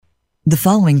The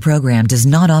following program does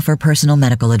not offer personal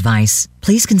medical advice.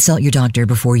 Please consult your doctor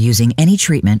before using any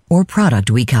treatment or product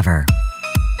we cover.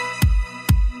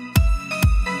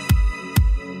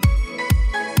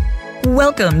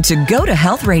 Welcome to Go to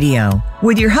Health Radio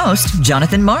with your host,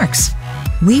 Jonathan Marks.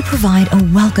 We provide a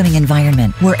welcoming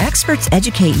environment where experts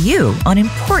educate you on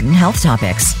important health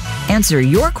topics, answer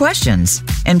your questions,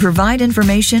 and provide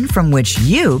information from which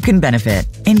you can benefit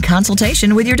in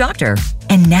consultation with your doctor.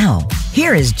 And now,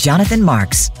 here is Jonathan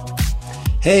Marks.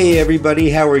 Hey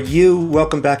everybody, how are you?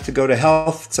 Welcome back to Go to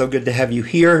Health. So good to have you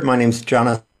here. My name's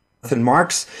Jonathan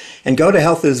Marks, and Go to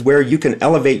Health is where you can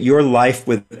elevate your life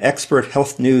with expert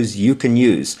health news you can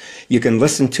use. You can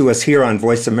listen to us here on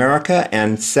Voice America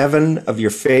and 7 of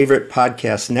your favorite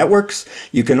podcast networks.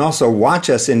 You can also watch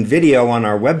us in video on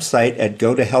our website at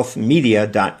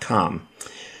gotohealthmedia.com.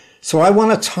 So I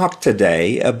want to talk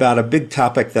today about a big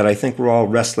topic that I think we're all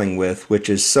wrestling with, which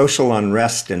is social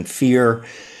unrest and fear,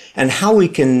 and how we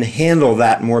can handle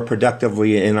that more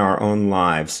productively in our own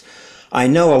lives. I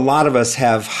know a lot of us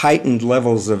have heightened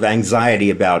levels of anxiety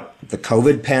about the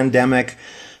COVID pandemic,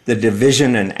 the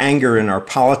division and anger in our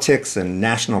politics and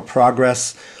national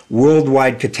progress,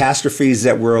 worldwide catastrophes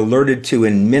that we're alerted to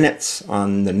in minutes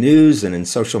on the news and in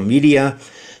social media,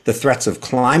 the threats of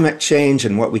climate change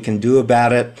and what we can do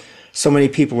about it. So many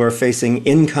people are facing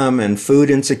income and food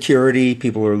insecurity.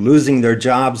 People are losing their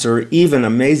jobs, or even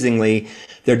amazingly,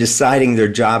 they're deciding their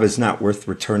job is not worth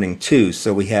returning to.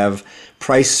 So we have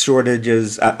product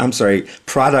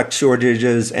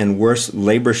shortages and worse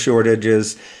labor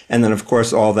shortages. And then, of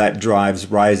course, all that drives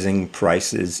rising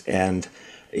prices and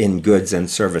in goods and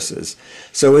services.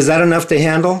 So is that enough to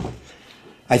handle?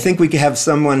 I think we have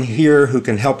someone here who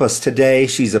can help us today.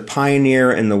 She's a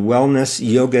pioneer in the wellness,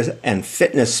 yoga, and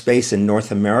fitness space in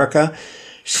North America.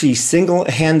 She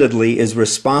single-handedly is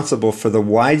responsible for the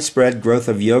widespread growth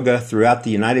of yoga throughout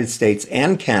the United States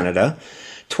and Canada.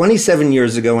 27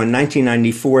 years ago, in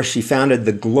 1994, she founded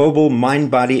the global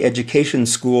mind-body education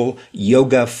school,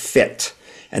 Yoga Fit.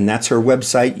 And that's her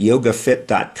website,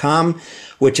 yogafit.com,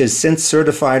 which has since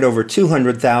certified over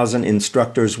 200,000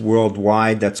 instructors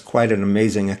worldwide. That's quite an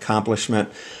amazing accomplishment.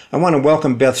 I want to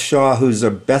welcome Beth Shaw, who's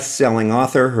a best-selling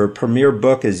author. Her premier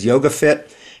book is Yoga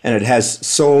Fit, and it has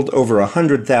sold over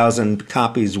 100,000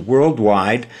 copies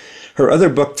worldwide. Her other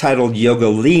book, titled Yoga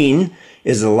Lean,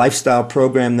 is a lifestyle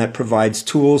program that provides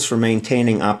tools for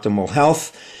maintaining optimal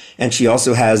health. And she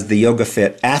also has the Yoga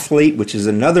Fit Athlete, which is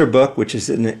another book which has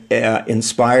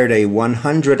inspired a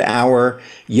 100-hour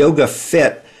Yoga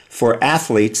Fit for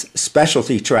athletes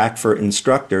specialty track for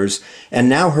instructors. And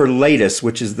now her latest,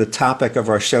 which is the topic of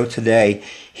our show today,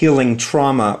 Healing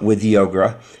Trauma with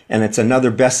Yoga. And it's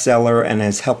another bestseller and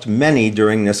has helped many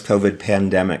during this COVID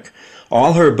pandemic.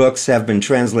 All her books have been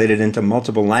translated into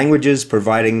multiple languages,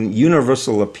 providing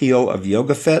universal appeal of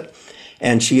Yoga Fit.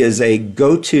 And she is a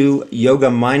go-to yoga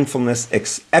mindfulness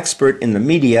expert in the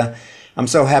media. I'm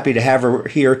so happy to have her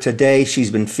here today.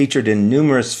 She's been featured in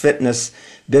numerous fitness,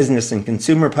 business, and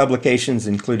consumer publications,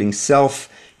 including Self,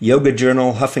 Yoga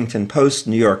Journal, Huffington Post,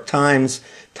 New York Times,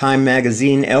 Time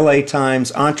Magazine, LA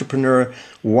Times, Entrepreneur,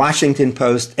 Washington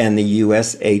Post, and the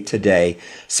USA Today.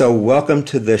 So welcome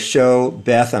to the show,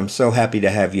 Beth. I'm so happy to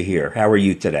have you here. How are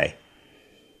you today?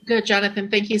 Good, Jonathan.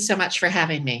 Thank you so much for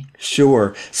having me.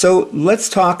 Sure. So let's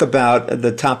talk about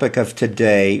the topic of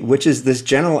today, which is this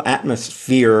general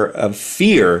atmosphere of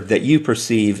fear that you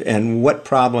perceive and what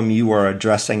problem you are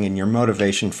addressing and your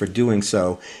motivation for doing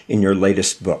so in your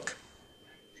latest book.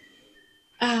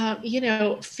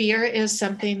 Fear is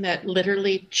something that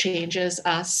literally changes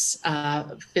us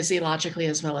physiologically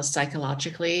as well as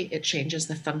psychologically. It changes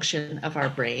the function of our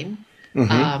brain.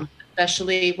 Mm-hmm.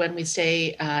 Especially when we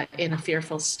stay in a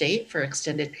fearful state for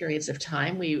extended periods of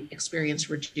time, we experience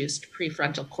reduced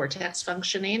prefrontal cortex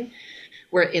functioning.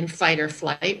 We're in fight or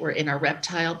flight. We're in our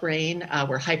reptile brain.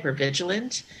 We're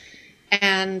hypervigilant.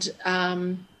 And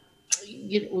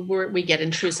we get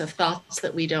intrusive thoughts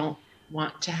that we don't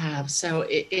want to have. So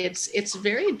it's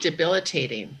very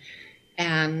debilitating.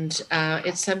 And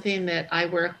it's something that I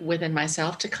work within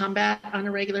myself to combat on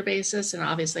a regular basis. And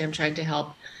obviously I'm trying to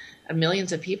help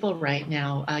millions of people right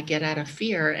now get out of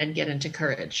fear and get into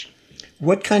courage.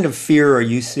 What kind of fear are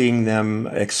you seeing them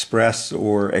express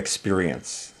or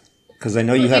experience? Because I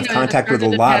know you have contact with a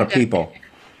lot of people.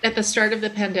 At the start of the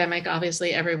pandemic,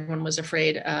 obviously everyone was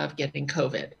afraid of getting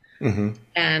COVID. Mm-hmm.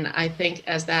 And I think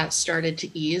as that started to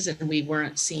ease and we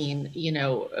weren't seeing,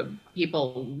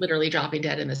 people literally dropping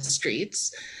dead in the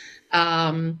streets,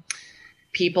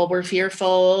 People were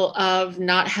fearful of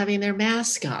not having their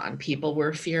mask on. People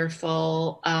were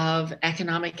fearful of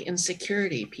economic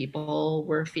insecurity. People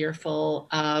were fearful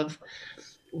of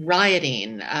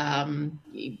rioting.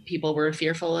 People were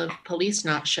fearful of police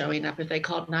not showing up if they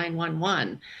called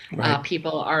 911. Right.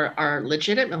 People are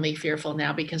legitimately fearful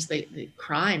now because the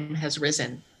crime has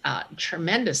risen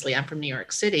tremendously. I'm from New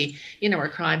York City, where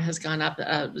crime has gone up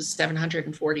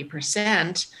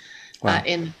 740%. Wow.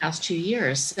 In the past 2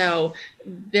 years. So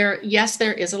there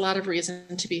is a lot of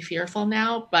reason to be fearful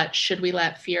now, but should we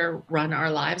let fear run our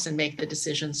lives and make the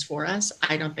decisions for us?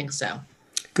 I don't think so.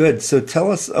 Good. So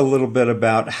tell us a little bit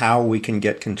about how we can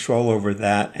get control over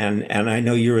that. And I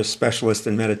know you're a specialist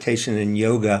in meditation and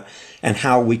yoga, and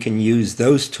how we can use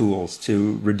those tools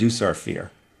to reduce our fear.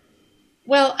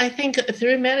 Well, I think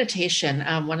through meditation,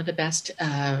 one of the best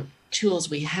tools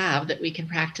we have that we can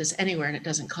practice anywhere, and it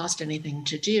doesn't cost anything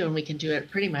to do, and we can do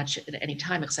it pretty much at any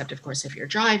time, except of course if you're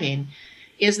driving,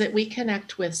 is that we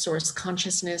connect with source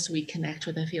consciousness, we connect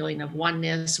with a feeling of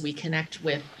oneness, we connect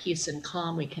with peace and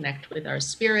calm, we connect with our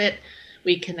spirit,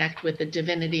 we connect with the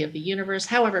divinity of the universe,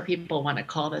 however people want to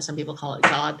call this. Some people call it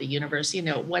God, the universe,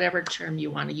 whatever term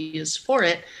you want to use for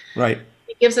it. Right.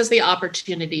 It gives us the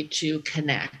opportunity to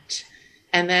connect.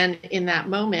 And then in that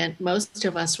moment, most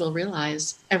of us will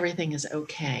realize everything is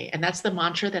okay. And that's the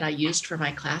mantra that I used for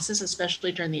my classes,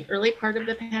 especially during the early part of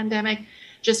the pandemic,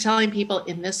 just telling people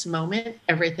in this moment,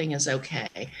 everything is okay.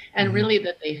 And really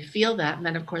that they feel that. And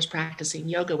then, of course, practicing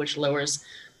yoga, which lowers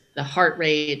the heart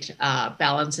rate,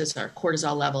 balances our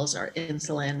cortisol levels, our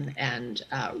insulin, and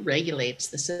regulates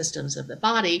the systems of the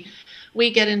body.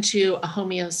 We get into a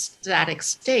homeostatic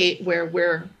state where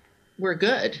we're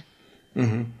good.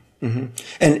 Mm-hmm. Mm-hmm.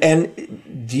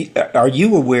 And are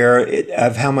you aware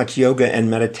of how much yoga and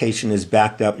meditation is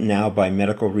backed up now by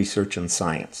medical research and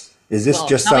science? Is this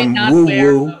just some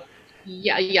woo-woo?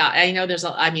 Yeah. I know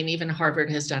even Harvard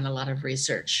has done a lot of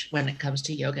research when it comes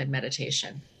to yoga and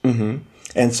meditation. Mm-hmm.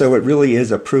 And so it really is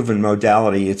a proven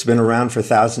modality. It's been around for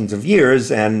thousands of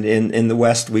years, and in the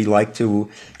West, we like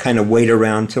to kind of wait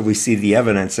around till we see the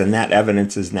evidence, and that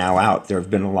evidence is now out. There have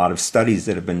been a lot of studies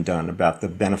that have been done about the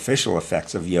beneficial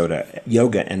effects of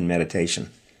yoga and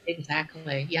meditation.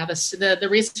 Exactly. Yeah, the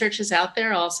research is out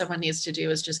there. All someone needs to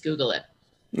do is just Google it.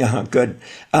 Good.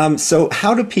 So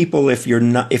how do people, if you're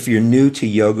new to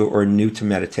yoga or new to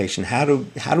meditation, how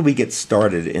do we get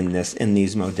started in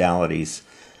these modalities?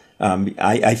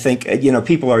 I think,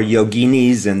 people are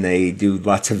yoginis and they do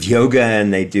lots of yoga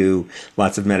and they do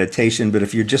lots of meditation. But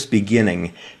if you're just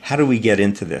beginning, how do we get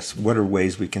into this? What are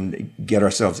ways we can get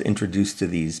ourselves introduced to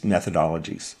these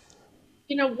methodologies?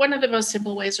 One of the most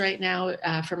simple ways right now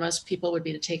for most people would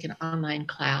be to take an online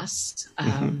class.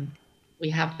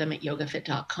 We have them at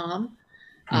yogafit.com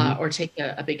or take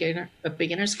a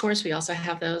beginner's course. We also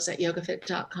have those at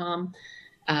yogafit.com.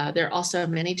 There are also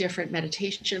many different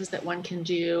meditations that one can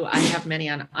do. I have many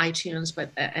on iTunes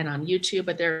and on YouTube,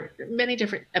 but there are many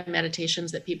different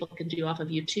meditations that people can do off of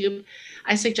YouTube.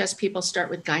 I suggest people start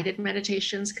with guided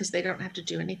meditations because they don't have to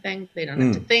do anything. They don't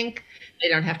have to think. They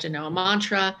don't have to know a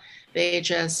mantra. They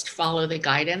just follow the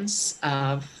guidance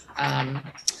of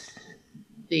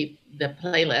the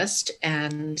playlist,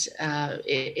 and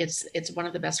it's one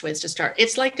of the best ways to start.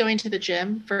 It's like going to the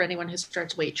gym for anyone who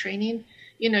starts weight training.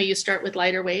 You start with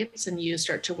lighter weights and you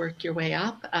start to work your way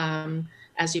up.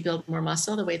 As you build more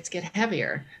muscle, the weights get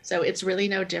heavier. So it's really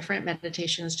no different.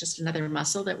 Meditation is just another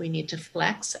muscle that we need to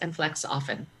flex and flex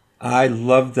often. I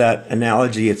love that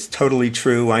analogy. It's totally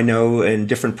true. I know in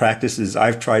different practices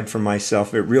I've tried for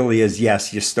myself, it really is,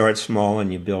 yes, you start small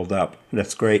and you build up.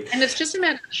 That's great. And it's just a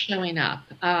matter of showing up.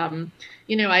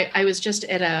 I was just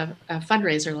at a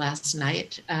fundraiser last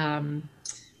night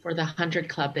for the 100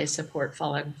 Club. They support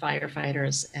fallen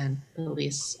firefighters and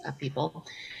police people.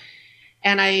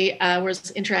 And I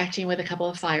was interacting with a couple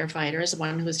of firefighters,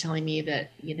 one who was telling me that,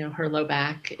 her low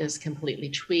back is completely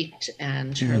tweaked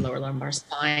and her lower lumbar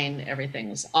spine,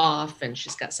 everything's off, and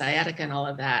she's got sciatica and all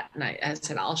of that. And I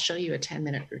said, I'll show you a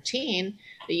 10-minute routine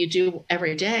that you do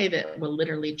every day that will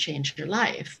literally change your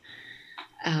life.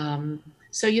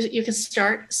 So you can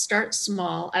start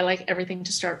small. I like everything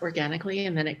to start organically,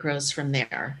 and then it grows from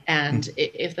there. And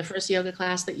if the first yoga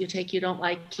class that you take you don't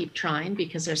like, keep trying,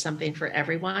 because there's something for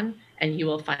everyone, and you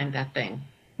will find that thing.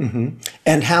 Mm-hmm.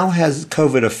 And how has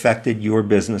COVID affected your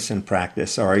business and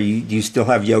practice? Do you still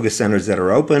have yoga centers that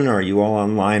are open, or are you all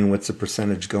online? What's the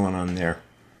percentage going on there?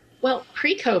 Well,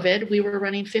 pre-COVID, we were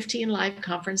running 15 live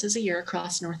conferences a year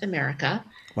across North America.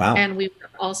 Wow. And we were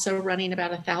also running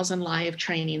about 1,000 live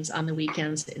trainings on the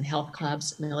weekends in health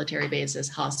clubs, military bases,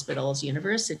 hospitals,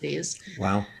 universities.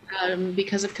 Wow.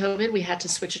 Because of COVID, we had to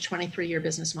switch a 23-year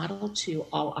business model to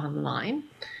all online.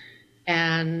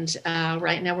 And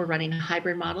right now we're running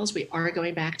hybrid models. We are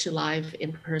going back to live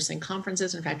in-person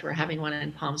conferences. In fact, we're having one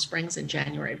in Palm Springs in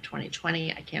January of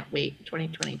 2020. I can't wait,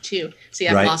 2022. See,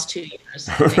 I've Right. lost 2 years.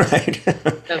 Right.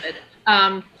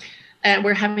 COVID. And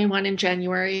we're having one in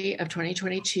January of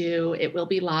 2022. It will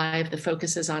be live. The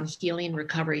focus is on healing,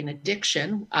 recovery, and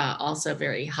addiction, also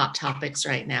very hot topics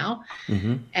right now.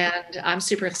 Mm-hmm. And I'm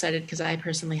super excited because I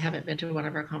personally haven't been to one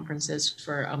of our conferences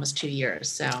for almost 2 years.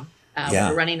 So Yeah.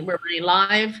 we're running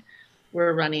live,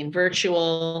 we're running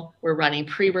virtual, we're running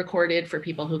pre-recorded for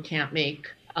people who can't make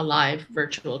a live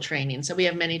virtual training. So we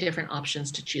have many different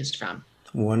options to choose from.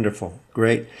 Wonderful.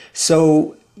 Great.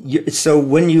 So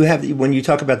when you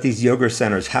talk about these yoga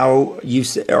centers, are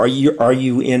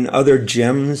you in other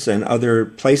gyms and other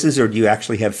places, or do you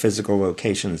actually have physical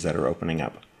locations that are opening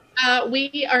up?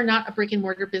 We are not a brick and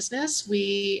mortar business.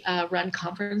 We run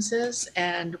conferences,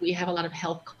 and we have a lot of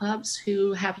health clubs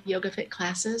who have yoga fit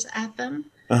classes at them.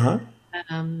 Uh-huh.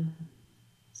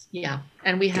 Yeah,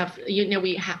 and we have,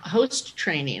 we host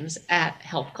trainings at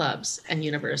health clubs and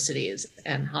universities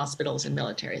and hospitals and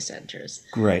military centers.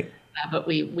 Great. But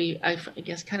I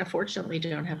guess kind of fortunately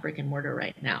don't have brick and mortar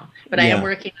right now. But I am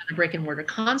working on a brick and mortar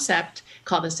concept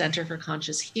called the Center for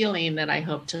Conscious Healing that I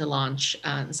hope to launch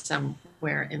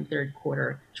somewhere in third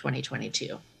quarter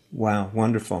 2022. Wow,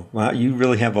 wonderful. Wow, you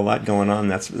really have a lot going on.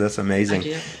 That's amazing.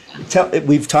 I do.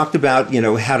 We've talked about,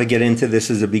 how to get into this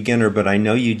as a beginner, but I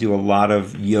know you do a lot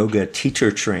of yoga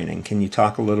teacher training. Can you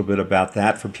talk a little bit about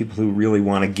that for people who really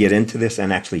want to get into this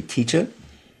and actually teach it?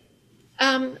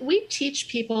 We teach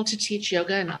people to teach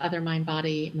yoga and other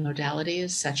mind-body modalities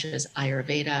such as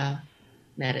Ayurveda,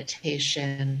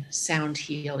 meditation, sound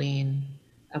healing.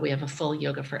 We have a full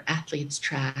yoga for athletes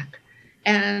track.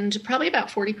 And probably about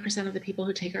 40% of the people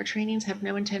who take our trainings have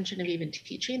no intention of even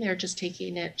teaching. They're just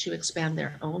taking it to expand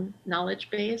their own knowledge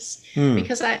base.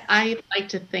 Because I like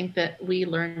to think that we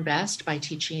learn best by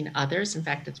teaching others. In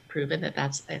fact, it's proven that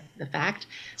that's the fact.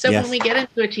 So Yes. when we get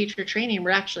into a teacher training, we're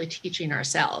actually teaching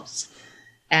ourselves.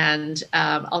 And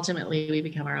ultimately, we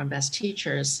become our own best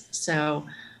teachers. So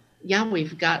yeah,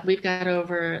 we've got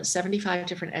over 75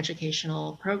 different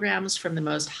educational programs, from the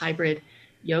most hybrid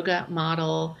yoga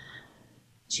model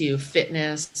to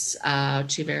fitness,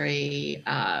 to very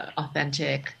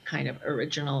authentic kind of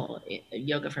original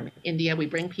yoga from India. We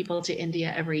bring people to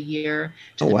India every year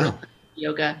to the wow.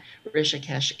 Yoga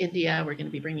Rishikesh, India. We're going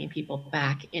to be bringing people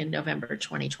back in November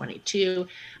 2022.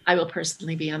 I will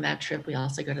personally be on that trip. We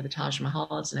also go to the Taj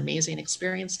Mahal. It's an amazing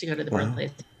experience to go to the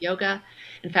birthplace of yoga.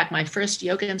 In fact, my first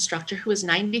yoga instructor, who was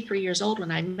 93 years old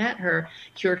when I met her,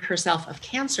 cured herself of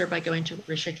cancer by going to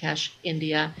Rishikesh,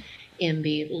 India in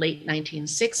the late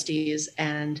 1960s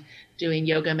and doing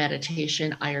yoga,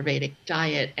 meditation, Ayurvedic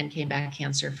diet, and came back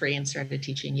cancer-free and started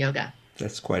teaching yoga.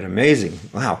 That's quite amazing.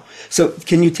 Wow. So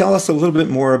can you tell us a little bit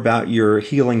more about your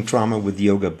Healing Trauma with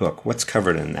Yoga book? What's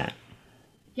covered in that?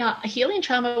 Yeah, Healing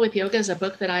Trauma with Yoga is a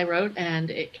book that I wrote, and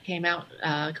it came out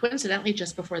coincidentally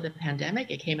just before the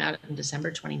pandemic. It came out in December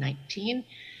 2019.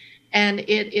 And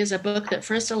it is a book that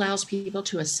first allows people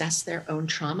to assess their own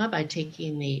trauma by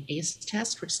taking the ACE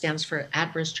test, which stands for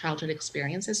Adverse Childhood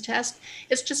Experiences Test.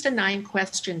 It's just a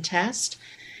 9-question test.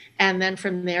 And then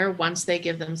from there, once they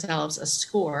give themselves a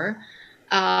score,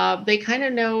 they kind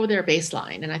of know their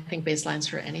baseline. And I think baselines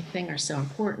for anything are so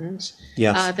important.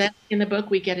 Yes. Then in the book,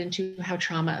 we get into how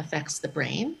trauma affects the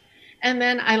brain. And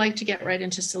then I like to get right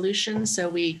into solutions. So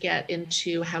we get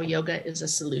into how yoga is a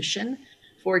solution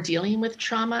for dealing with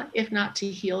trauma, if not to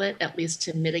heal it, at least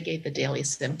to mitigate the daily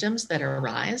symptoms that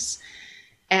arise.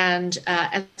 And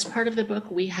as part of the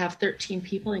book, we have 13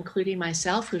 people, including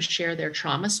myself, who share their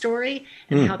trauma story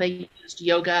and how they used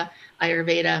yoga,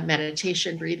 Ayurveda,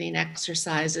 meditation, breathing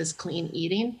exercises, clean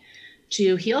eating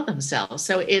to heal themselves.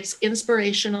 So it's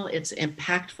inspirational, it's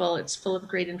impactful, it's full of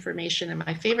great information. And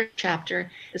my favorite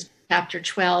chapter is chapter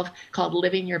 12, called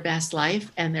Living Your Best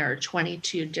Life. And there are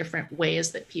 22 different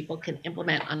ways that people can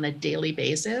implement on a daily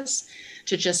basis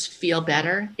to just feel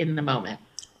better in the moment.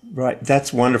 Right.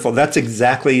 That's wonderful. That's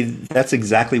exactly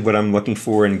what I'm looking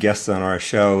for in guests on our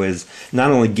show, is not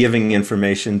only giving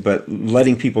information, but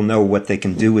letting people know what they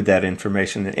can do with that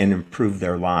information and improve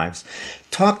their lives.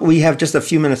 We have just a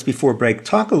few minutes before break.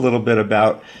 Talk a little bit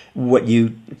about what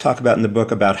you talk about in the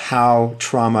book about how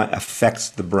trauma affects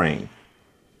the brain.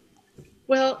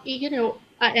 Well,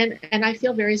 and I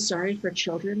feel very sorry for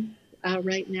children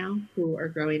right now who are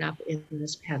growing up in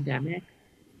this pandemic.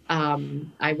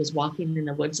 I was walking in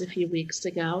the woods a few weeks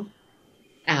ago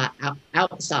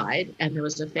outside, and there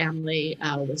was a family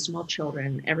with small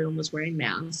children. Everyone was wearing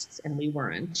masks, and we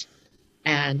weren't.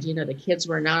 And, the kids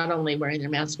were not only wearing their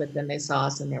masks, but then they saw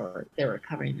us and they were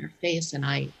covering their face. And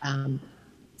I,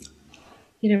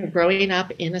 growing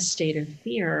up in a state of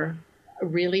fear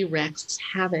really wreaks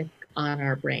havoc on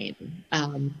our brain.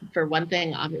 For one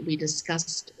thing, we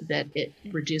discussed that it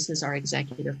reduces our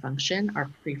executive function. Our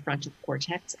prefrontal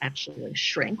cortex actually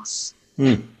shrinks.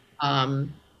 The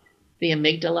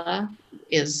amygdala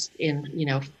is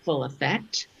in, full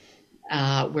effect.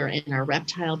 We're in our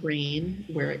reptile brain.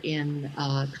 We're in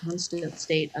a constant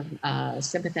state of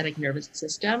sympathetic nervous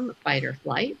system, fight or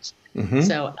flight.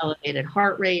 So elevated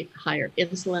heart rate, higher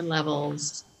insulin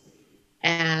levels.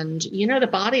 And, the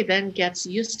body then gets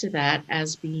used to that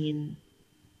as being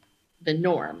the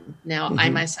norm. Now, I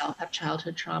myself have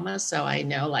childhood trauma, so I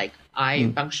know,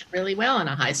 I function really well in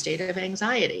a high state of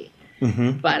anxiety.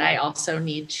 But I also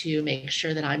need to make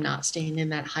sure that I'm not staying in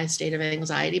that high state of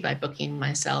anxiety by booking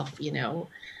myself,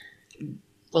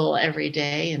 full every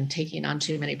day and taking on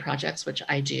too many projects, which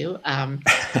I do.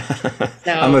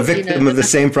 So, I'm a victim of the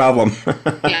same problem.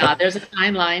 Yeah, there's a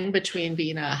fine line between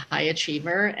being a high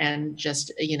achiever and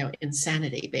just,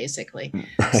 insanity, basically.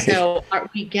 Right. So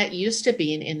we get used to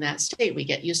being in that state. We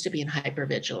get used to being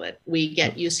hypervigilant. We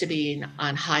get used to being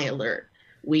on high alert.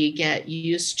 We get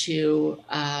used to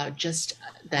just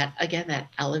that, again, that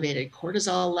elevated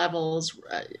cortisol levels,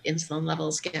 insulin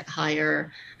levels get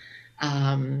higher.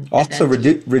 Also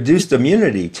reduced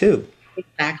immunity too.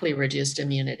 Exactly, reduced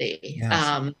immunity.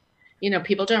 Yes.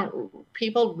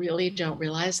 People really don't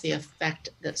realize the effect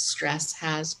that stress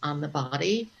has on the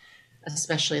body,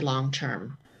 especially long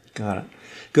term. Got it.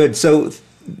 Good. So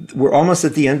we're almost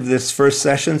at the end of this first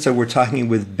session. So we're talking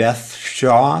with Beth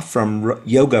Shaw from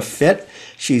Yoga Fit.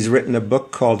 She's written a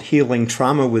book called Healing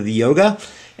Trauma with Yoga.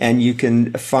 And you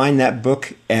can find that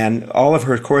book and all of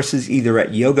her courses either at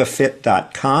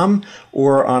yogafit.com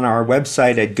or on our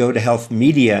website at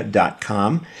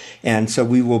gotohealthmedia.com. And so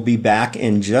we will be back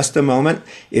in just a moment.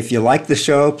 If you like the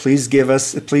show, please give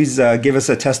us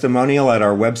a testimonial at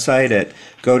our website at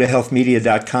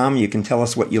gotohealthmedia.com. You can tell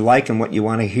us what you like and what you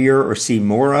want to hear or see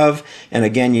more of. And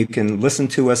again, you can listen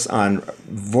to us on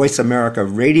Voice America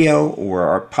Radio or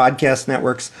our podcast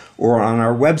networks or on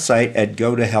our website at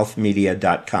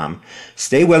gotohealthmedia.com.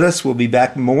 Stay with us. We'll be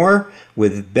back more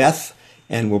with Beth,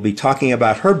 and we'll be talking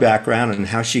about her background and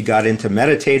how she got into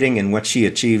meditating and what she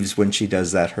achieves when she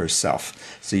does that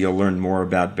herself. So you'll learn more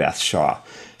about Beth Shaw.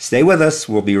 Stay with us.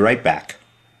 We'll be right back.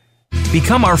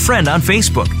 Become our friend on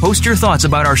Facebook. Post your thoughts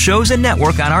about our shows and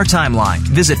network on our timeline.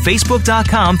 Visit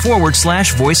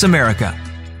facebook.com/Voice America.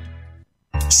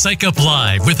 Psych Up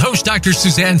Live with host Dr.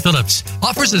 Suzanne Phillips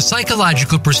offers a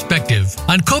psychological perspective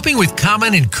on coping with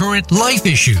common and current life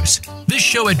issues. This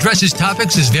show addresses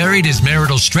topics as varied as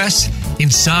marital stress,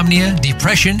 insomnia,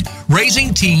 depression,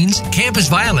 raising teens, campus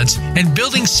violence, and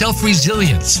building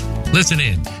self-resilience. Listen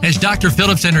in as Dr.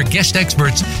 Phillips and her guest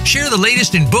experts share the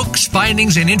latest in books,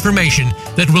 findings, and information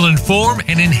that will inform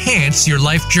and enhance your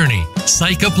life journey.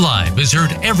 Psych Up Live is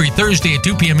heard every Thursday at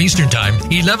 2 p.m. Eastern Time,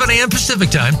 11 a.m. Pacific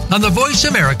Time on the Voice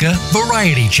America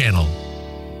Variety Channel.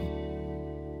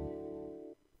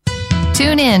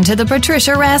 Tune in to The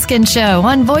Patricia Raskin Show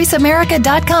on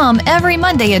VoiceAmerica.com every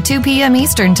Monday at 2 p.m.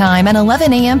 Eastern Time and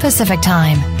 11 a.m. Pacific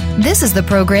Time. This is the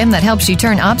program that helps you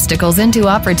turn obstacles into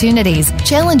opportunities,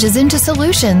 challenges into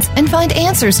solutions, and find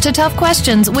answers to tough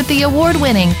questions with the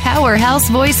award-winning powerhouse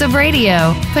voice of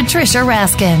radio, Patricia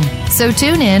Raskin. So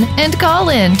tune in and call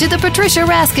in to The Patricia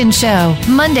Raskin Show,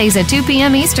 Mondays at 2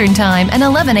 p.m. Eastern Time and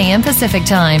 11 a.m. Pacific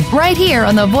Time, right here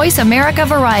on the Voice America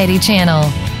Variety Channel.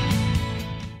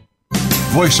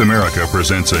 Voice America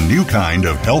presents a new kind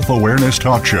of health awareness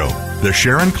talk show, the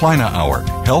Sharon Kleine Hour,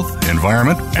 Health,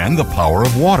 Environment, and the Power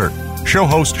of Water. Show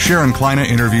host Sharon Kleine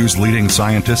interviews leading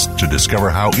scientists to discover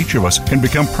how each of us can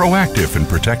become proactive in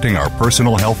protecting our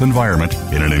personal health environment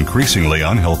in an increasingly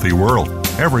unhealthy world.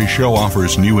 Every show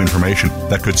offers new information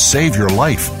that could save your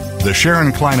life. The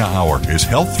Sharon Kleine Hour is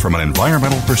health from an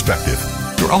environmental perspective,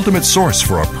 your ultimate source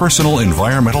for a personal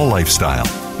environmental lifestyle.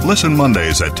 Listen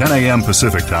Mondays at 10 a.m.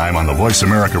 Pacific Time on the Voice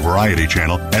America Variety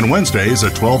Channel and Wednesdays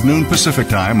at 12 noon Pacific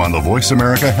Time on the Voice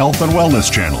America Health and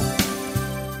Wellness Channel.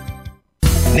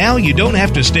 Now you don't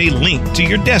have to stay linked to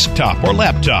your desktop or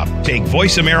laptop. Take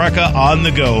Voice America on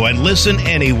the go and listen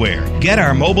anywhere. Get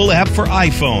our mobile app for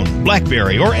iPhone,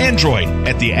 BlackBerry, or Android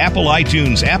at the Apple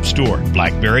iTunes App Store,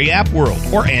 BlackBerry App World,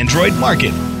 or Android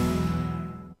Market.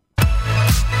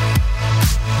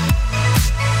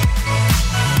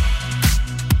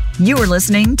 You are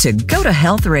listening to Go to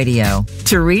Health Radio.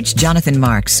 To reach Jonathan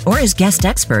Marks or his guest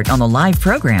expert on the live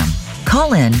program,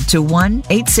 call in to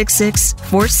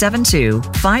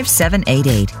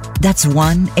 1-866-472-5788. That's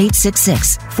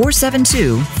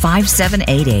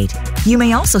 1-866-472-5788. You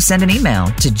may also send an email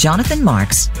to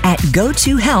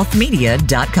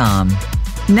jonathanmarks@gotohealthmedia.com.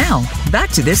 Now,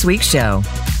 back to this week's show.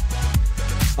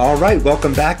 All right,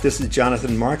 welcome back. This is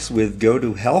Jonathan Marks with Go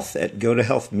to Health at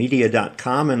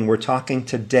gotohealthmedia.com, and we're talking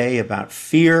today about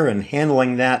fear and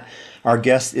handling that. Our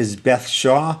guest is Beth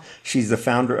Shaw. She's the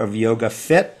founder of Yoga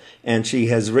Fit, and she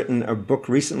has written a book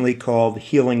recently called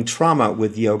Healing Trauma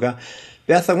with Yoga.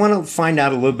 Beth, I want to find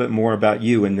out a little bit more about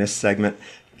you in this segment.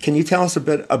 Can you tell us a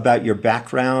bit about your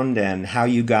background and how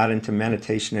you got into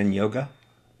meditation and yoga?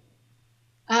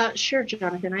 Sure,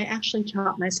 Jonathan. I actually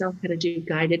taught myself how to do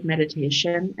guided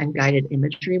meditation and guided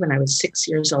imagery when I was 6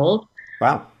 years old.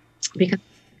 Wow.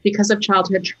 Because of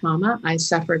childhood trauma, I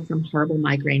suffered from horrible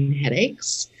migraine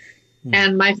headaches.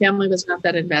 And my family was not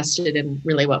that invested in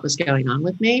really what was going on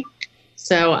with me.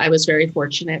 So I was very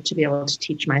fortunate to be able to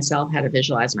teach myself how to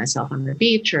visualize myself on the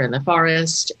beach or in the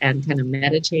forest and kind of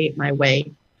meditate my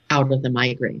way out of the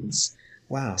migraines.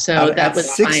 Wow. So that was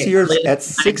 6 years at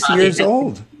 6 years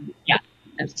old. Yeah.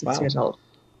 At 6 years old.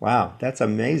 Wow, that's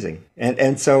amazing.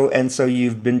 And so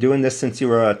you've been doing this since you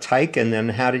were a tyke, and then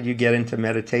how did you get into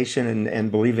meditation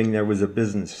and believing there was a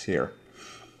business here?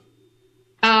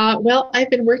 Well,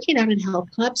 I've been working out in health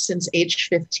clubs since age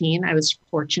 15. I was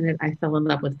fortunate. I fell in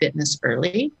love with fitness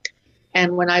early.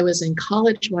 And when I was in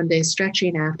college one day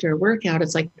stretching after a workout,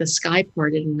 it's like the sky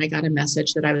parted and I got a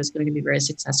message that I was going to be very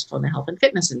successful in the health and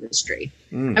fitness industry.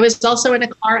 I was also in a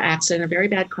car accident, a very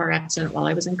bad car accident while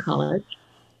I was in college,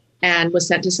 and was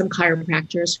sent to some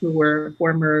chiropractors who were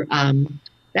former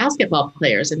basketball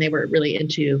players, and they were really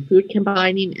into food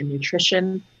combining and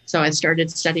nutrition. So I started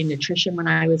studying nutrition when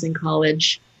I was in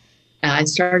college. I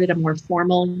started a more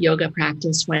formal yoga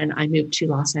practice when I moved to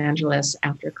Los Angeles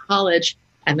after college.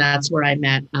 And that's where I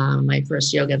met my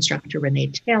first yoga instructor, Renee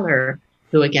Taylor,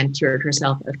 who again cured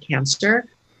herself of cancer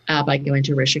by going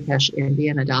to Rishikesh, India,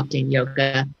 and adopting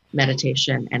yoga,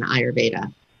 meditation, and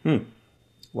Ayurveda.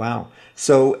 Wow.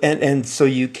 So so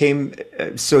you came.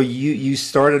 So you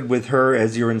started with her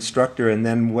as your instructor, and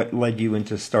then what led you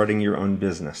into starting your own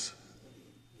business?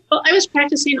 Well, I was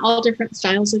practicing all different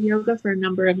styles of yoga for a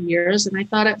number of years, and I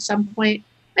thought at some point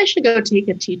I should go take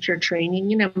a teacher training.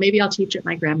 You know, maybe I'll teach at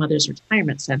my grandmother's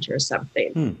retirement center or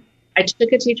something. I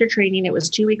took a teacher training. It was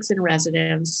 2 weeks in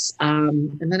residence.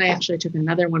 And then I actually took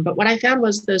another one. But what I found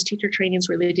was those teacher trainings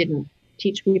really didn't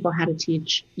teach people how to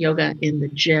teach yoga in the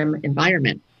gym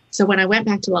environment. So when I went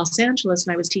back to Los Angeles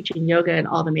and I was teaching yoga in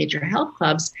all the major health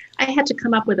clubs, I had to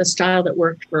come up with a style that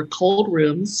worked for cold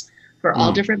rooms, for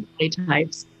all different body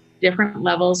types, different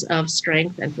levels of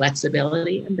strength and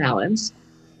flexibility and balance.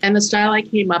 And the style I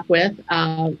came up with,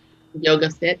 Yoga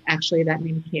Fit, actually that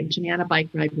name came to me on a bike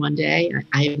ride one day.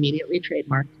 I immediately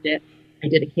trademarked it. I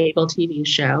did a cable TV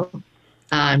show,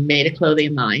 made a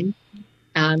clothing line.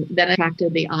 Then I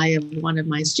attracted the eye of one of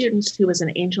my students who was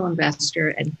an angel investor,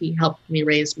 and he helped me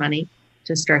raise money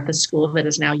to start the school that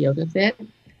is now Yoga Fit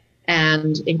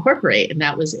and incorporate. And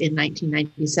that was in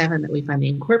 1997 that we finally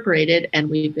incorporated, and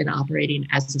we've been operating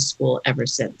as a school ever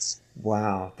since.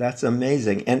 Wow, that's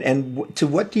amazing. And to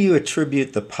what do you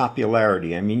attribute the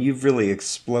popularity? I mean, you've really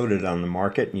exploded on the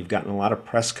market, and you've gotten a lot of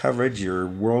press coverage. You're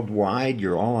worldwide.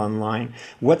 You're all online.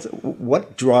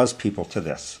 What draws people to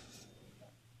this?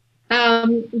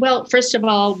 Well, first of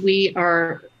all, we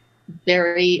are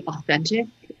very authentic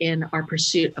in our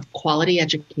pursuit of quality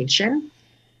education,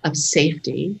 of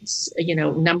safety. You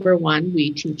know, number one,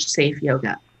 we teach safe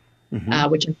yoga.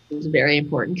 Which is very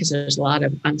important because there's a lot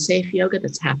of unsafe yoga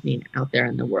that's happening out there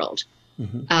in the world.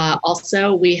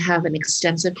 Also, we have an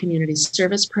extensive community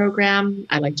service program.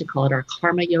 I like to call it our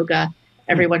Karma Yoga.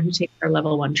 Everyone who takes our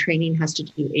level 1 training has to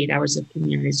do 8 hours of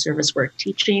community service work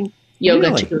teaching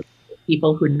yoga to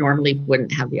people who normally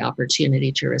wouldn't have the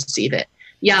opportunity to receive it.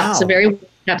 Yeah, It's a very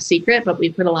top secret, but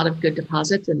we put a lot of good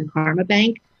deposits in the Karma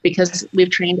Bank because we've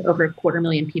trained over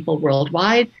 250,000 people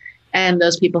worldwide. And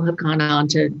those people have gone on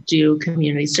to do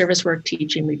community service work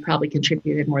teaching. We probably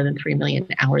contributed more than 3 million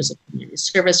hours of community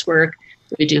service work.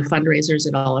 We do fundraisers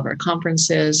at all of our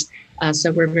conferences.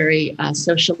 So we're very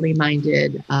socially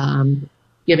minded,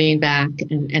 giving back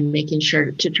and making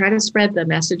sure to try to spread the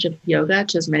message of yoga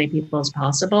to as many people as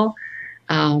possible,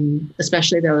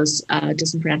 especially those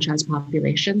disenfranchised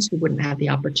populations who wouldn't have the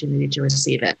opportunity to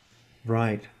receive it.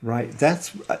 Right.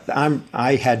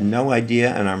 I had no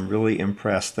idea, and I'm really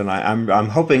impressed. And I'm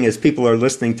hoping as people are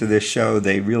listening to this show,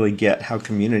 they really get how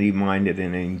community minded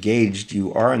and engaged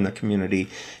you are in the community.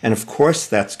 And of course,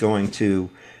 that's going to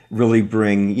really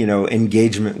bring,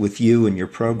 engagement with you and your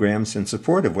programs and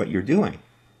support of what you're doing.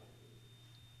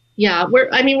 Yeah,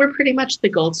 we're pretty much the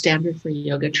gold standard for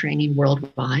yoga training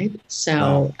worldwide.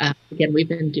 So again, we've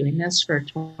been doing this for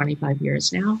 25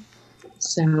 years now.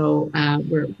 So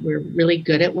we're really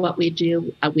good at what we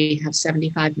do. We have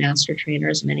 75 master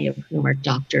trainers, many of whom are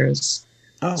doctors,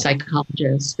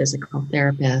 psychologists, physical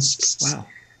therapists. Wow.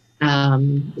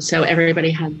 So everybody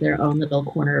has their own little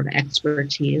corner of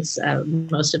expertise.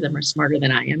 Most of them are smarter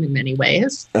than I am in many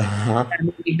ways. Uh-huh.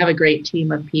 And we have a great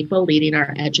team of people leading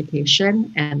our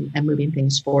education and moving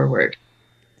things forward.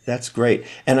 That's great.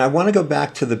 And I want to go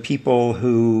back to the people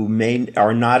who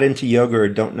are not into yoga or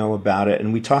don't know about it.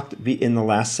 And we talked in the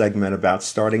last segment about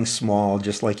starting small,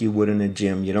 just like you would in a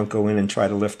gym. You don't go in and try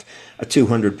to lift a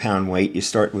 200-pound weight. You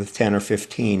start with 10 or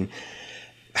 15.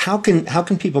 How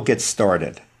can people get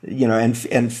started?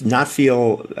 And not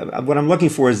feel, what I'm looking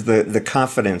for is the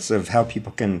confidence of how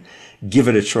people can give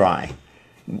it a try.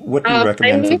 What do you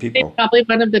recommend for people? Probably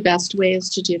one of the best ways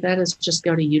to do that is just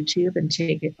go to YouTube and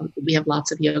take it. We have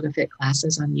lots of Yoga Fit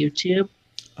classes on YouTube.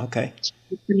 Okay.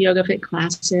 Some Yoga Fit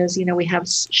classes, we have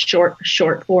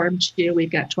short form too.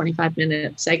 We've got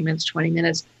 25-minute segments, 20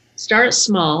 minutes. Start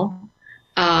small.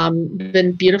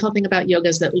 The beautiful thing about yoga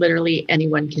is that literally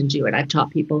anyone can do it. I've taught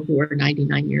people who are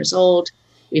 99 years old.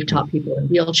 We've taught people in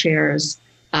wheelchairs.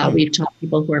 We've taught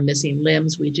people who are missing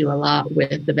limbs. We do a lot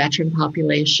with the veteran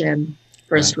population,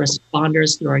 first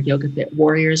responders through our Yoga Fit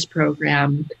Warriors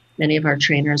program. Many of our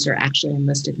trainers are actually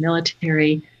enlisted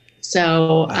military.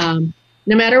 So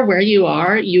no matter where you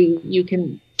are, you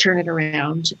can turn it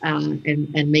around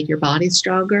and make your body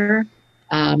stronger,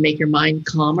 make your mind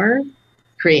calmer,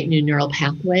 create new neural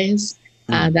pathways.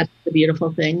 That's the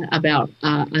beautiful thing about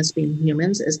us being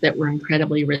humans, is that we're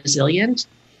incredibly resilient,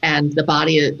 and the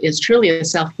body is truly a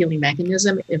self-healing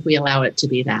mechanism if we allow it to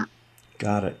be that.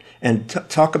 Got it. And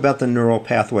talk about the neural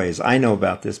pathways. I know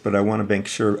about this, but I want to make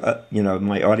sure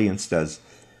my audience does.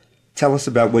 Tell us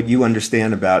about what you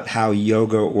understand about how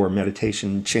yoga or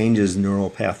meditation changes neural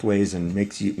pathways and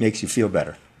makes you feel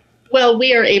better. Well,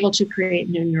 we are able to create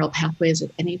new neural pathways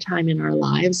at any time in our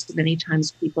lives. Many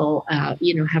times people, have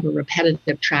a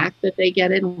repetitive track that they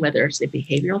get in, whether it's a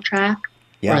behavioral track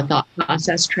or a thought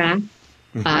process track.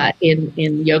 Mm-hmm.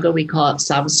 In yoga, we call it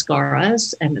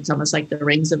samskaras, and it's almost like the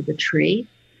rings of the tree.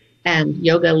 And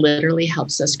yoga literally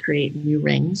helps us create new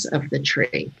rings of the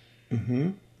tree. Mm-hmm.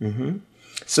 Mm-hmm.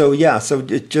 So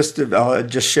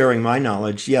just sharing my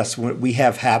knowledge, yes, we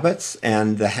have habits,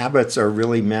 and the habits are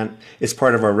really meant, it's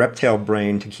part of our reptile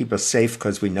brain to keep us safe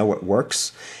because we know it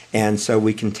works. And so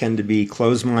we can tend to be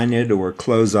closed-minded or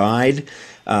close-eyed,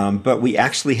 but we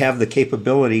actually have the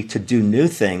capability to do new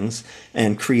things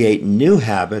and create new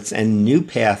habits and new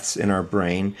paths in our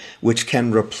brain, which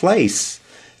can replace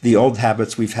the old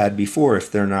habits we've had before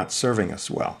if they're not serving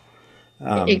us well.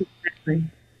 Exactly.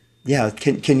 Yeah.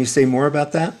 Can you say more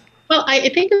about that? Well, I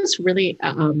think it's really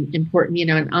important,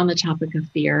 and on the topic of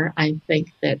fear, I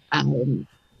think that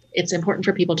it's important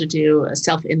for people to do a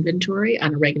self-inventory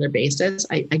on a regular basis.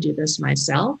 I do this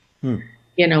myself.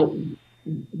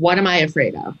 What am I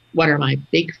afraid of? What are my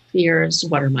big fears?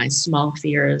 What are my small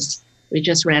fears? We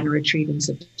just ran a retreat in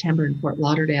September in Fort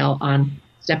Lauderdale on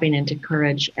stepping into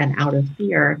courage and out of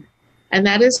fear. And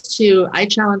that is I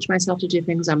challenge myself to do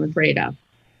things I'm afraid of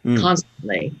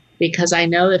constantly, because I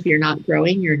know if you're not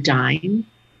growing, you're dying,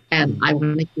 and I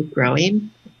want to keep growing.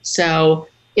 So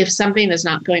if something is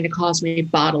not going to cause me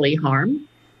bodily harm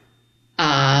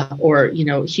or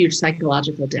huge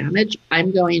psychological damage,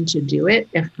 I'm going to do it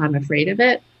if I'm afraid of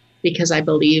it, because I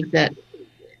believe that,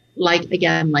 like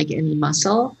any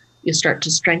muscle, you start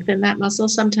to strengthen that muscle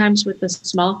sometimes with the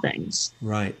small things.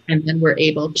 Right. And then we're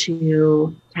able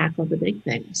to tackle the big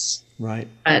things. Right.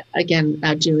 But again,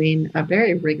 doing a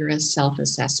very rigorous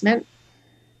self-assessment,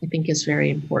 I think, is very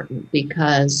important,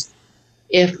 because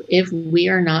if we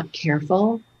are not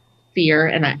careful, fear,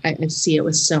 and I see it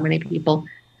with so many people,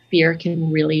 fear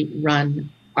can really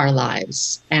run our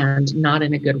lives, and not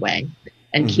in a good way,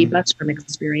 and keep us from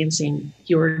experiencing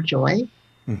pure joy.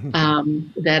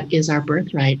 That is our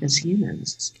birthright as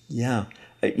humans. Yeah.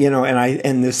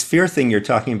 And this fear thing you're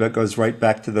talking about goes right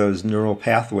back to those neural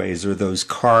pathways, or those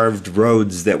carved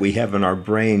roads that we have in our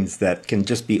brains that can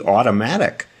just be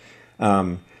automatic.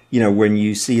 When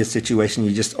you see a situation,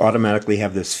 you just automatically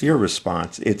have this fear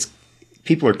response.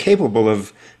 People are capable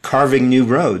of carving new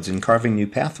roads and carving new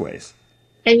pathways.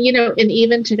 And, and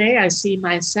even today I see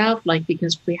myself, like,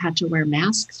 because we had to wear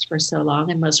masks for so long.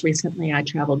 And most recently I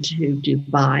traveled to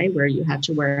Dubai, where you had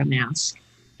to wear a mask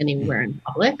anywhere in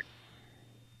public.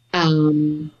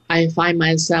 I find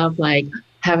myself like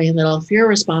having a little fear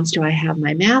response. Do I have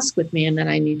my mask with me? And then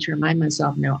I need to remind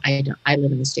myself, no, I don't. I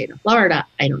live in the state of Florida.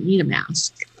 I don't need a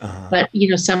mask. Uh-huh. But,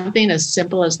 something as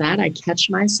simple as that, I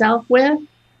catch myself with.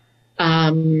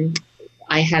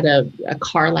 I had a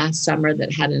car last summer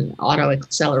that had an auto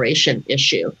acceleration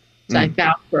issue. So I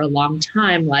found for a long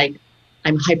time, like,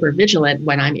 I'm hyper vigilant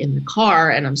when I'm in the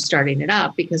car and I'm starting it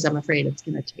up because I'm afraid it's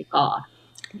going to take off.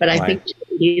 But I think to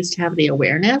at least have the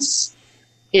awareness,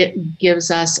 it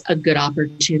gives us a good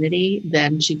opportunity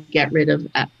then to get rid of,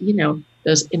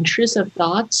 those intrusive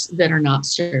thoughts that are not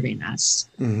serving us.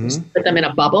 Mm-hmm. Just put them in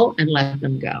a bubble and let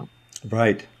them go.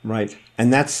 Right.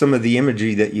 And that's some of the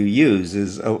imagery that you use,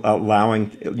 is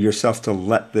allowing yourself to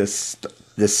let this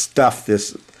stuff,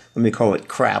 let me call it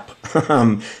crap.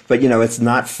 But, it's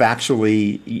not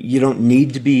factually, you don't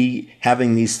need to be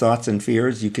having these thoughts and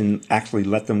fears. You can actually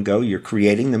let them go. You're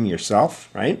creating them yourself,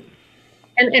 right?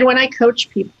 And when I coach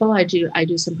people, I do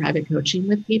some private coaching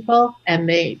with people, and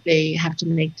they have to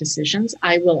make decisions.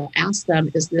 I will ask them,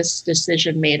 is this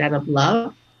decision made out of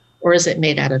love or is it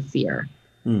made out of fear?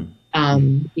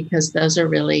 Because those are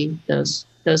really, those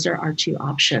are our two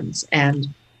options.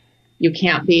 And you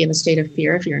can't be in a state of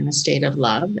fear if you're in a state of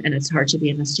love, and it's hard to be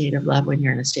in a state of love when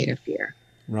you're in a state of fear.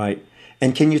 Right.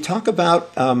 And can you talk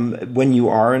about when you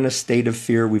are in a state of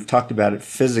fear? We've talked about it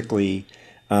physically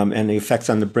and the effects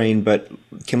on the brain, but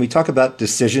can we talk about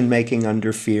decision making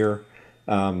under fear?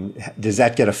 Does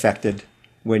that get affected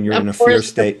when you're in a fear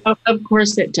state? Of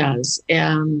course it does.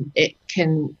 It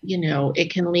can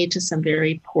lead to some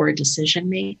very poor decision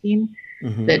making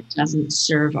that doesn't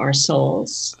serve our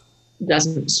souls,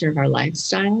 doesn't serve our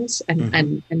lifestyles,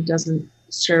 and doesn't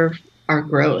serve our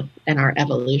growth and our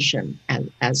evolution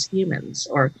as humans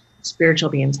or spiritual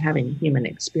beings having a human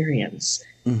experience.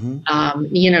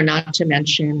 Not to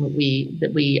mention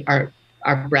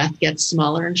our breath gets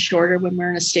smaller and shorter when we're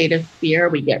in a state of fear.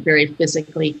 We get very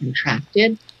physically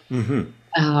contracted.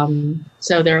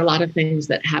 So there are a lot of things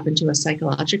that happen to us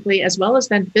psychologically as well as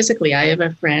then physically. I have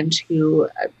a friend who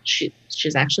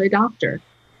she's actually a doctor,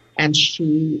 and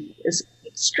she is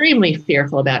extremely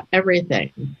fearful about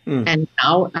everything. And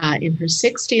now in her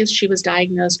 60s, she was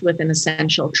diagnosed with an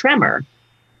essential tremor.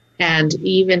 And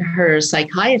even her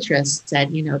psychiatrist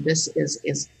said, this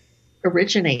is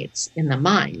originates in the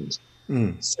mind.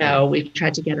 So we've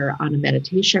tried to get her on a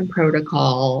meditation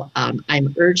protocol.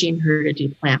 I'm urging her to do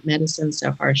plant medicine.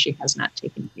 So far, she has not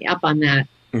taken me up on that.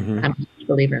 I'm a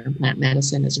believer in plant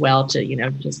medicine as well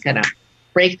to, just kind of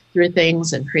break through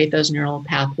things and create those neural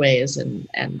pathways and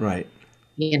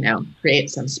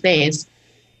create some space.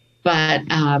 But,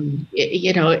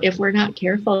 if we're not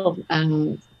careful,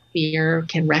 fear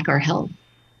can wreck our health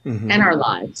and our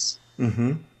lives.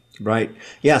 Right.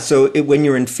 Yeah. So when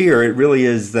you're in fear, it really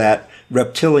is that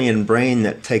reptilian brain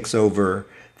that takes over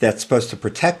that's supposed to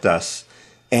protect us.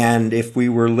 And if we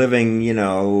were living,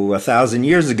 1,000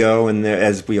 years ago, and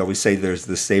as we always say, there's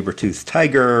the saber-toothed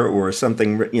tiger or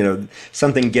something,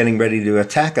 something getting ready to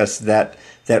attack us, that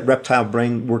reptile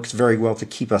brain works very well to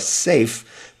keep us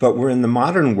safe. But we're in the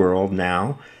modern world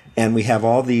now, and we have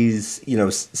all these,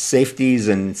 safeties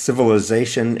and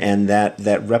civilization, and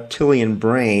that reptilian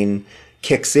brain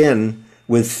kicks in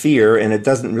with fear, and it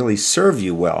doesn't really serve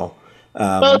you well.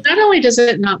 Well, not only does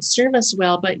it not serve us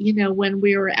well, but, when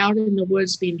we were out in the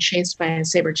woods being chased by a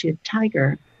saber-toothed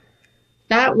tiger,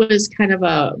 that was kind of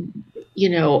a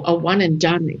one and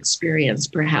done experience,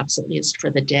 perhaps at least for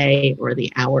the day or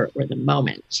the hour or the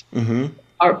moment.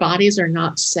 Our bodies are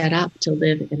not set up to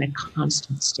live in a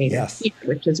constant state of fear,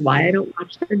 which is why I don't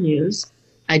watch the news.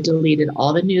 I deleted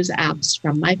all the news apps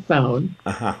from my phone.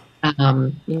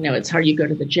 It's hard. You go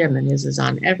to the gym, the news is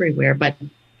on everywhere, but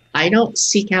I don't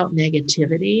seek out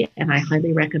negativity. And I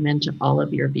highly recommend to all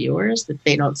of your viewers that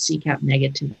they don't seek out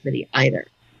negativity either.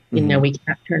 We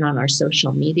can't turn on our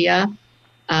social media,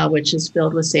 which is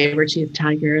filled with saber-toothed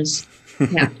tigers.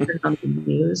 Can't turn on the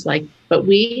news. But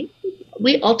we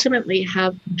ultimately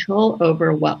have control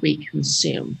over what we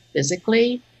consume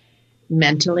physically,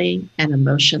 mentally, and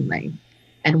emotionally.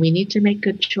 And we need to make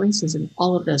good choices in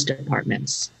all of those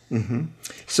departments.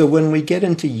 So when we get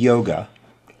into yoga,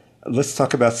 let's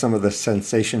talk about some of the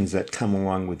sensations that come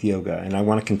along with yoga. And I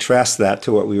want to contrast that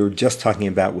to what we were just talking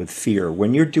about with fear.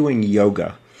 When you're doing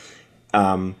yoga,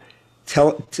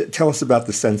 tell us about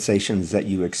the sensations that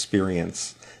you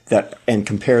experience and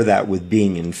compare that with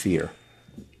being in fear.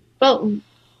 Well,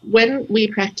 when we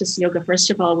practice yoga, first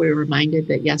of all, we're reminded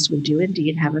that, yes, we do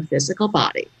indeed have a physical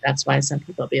body. That's why some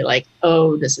people be like,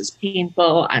 oh, this is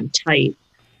painful, I'm tight,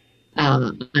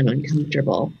 I'm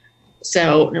uncomfortable.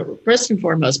 So first and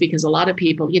foremost, because a lot of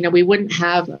people, we wouldn't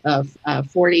have a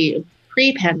 40,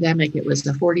 pre-pandemic, it was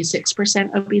a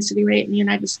 46% obesity rate in the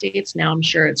United States. Now I'm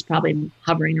sure it's probably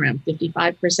hovering around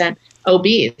 55%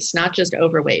 obese, not just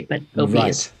overweight, but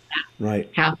obese. Right.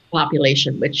 Half the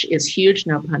population, which is huge,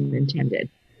 no pun intended.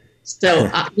 So,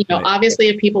 obviously,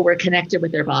 if people were connected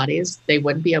with their bodies, they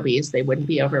wouldn't be obese, they wouldn't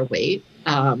be overweight.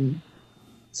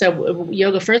 So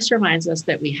yoga first reminds us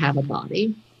that we have a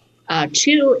body.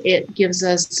 Two, it gives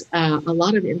us a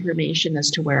lot of information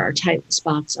as to where our tight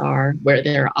spots are, where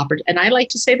there are and I like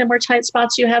to say the more tight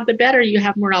spots you have, the better. You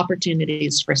have more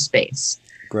opportunities for space.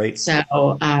 Great.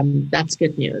 So that's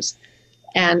good news.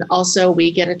 And also we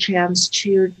get a chance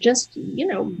to just,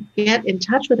 get in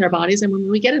touch with our bodies. And when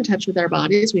we get in touch with our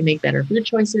bodies, we make better food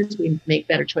choices. We make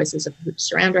better choices of who to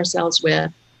surround ourselves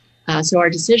with. So our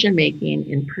decision-making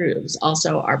improves.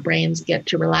 Also, our brains get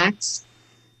to relax.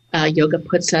 Yoga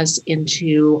puts us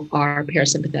into our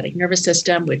parasympathetic nervous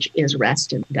system, which is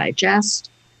rest and digest.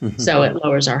 Mm-hmm. So it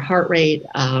lowers our heart rate,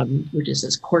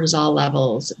 reduces cortisol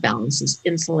levels, balances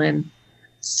insulin.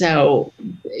 So,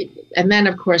 and then,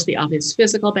 of course, the obvious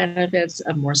physical benefits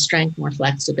of more strength, more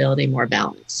flexibility, more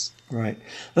balance. Right.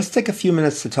 Let's take a few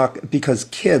minutes to talk, because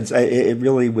kids, it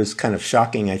really was kind of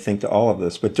shocking, I think, to all of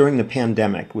us. But during the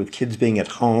pandemic, with kids being at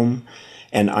home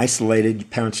and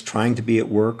isolated, parents trying to be at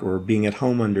work or being at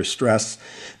home under stress,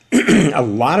 a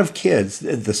lot of kids,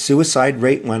 the suicide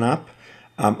rate went up,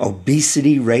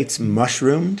 obesity rates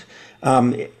mushroomed.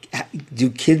 Do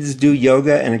kids do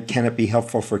yoga, and can it be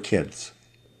helpful for kids?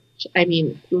 I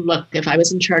mean, look, if I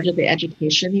was in charge of the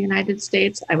education in the United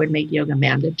States, I would make yoga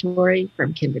mandatory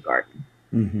from kindergarten.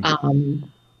 Mm-hmm.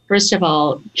 First of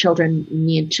all, children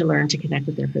need to learn to connect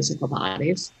with their physical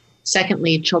bodies.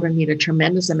 Secondly, children need a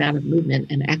tremendous amount of movement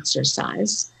and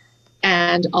exercise.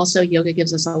 And also, yoga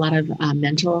gives us a lot of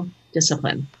mental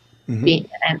discipline. Mm-hmm.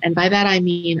 And by that, I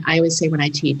mean, I always say when I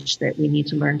teach that we need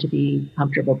to learn to be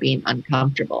comfortable being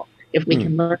uncomfortable. If we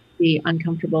can learn to be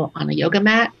uncomfortable on a yoga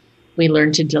mat, we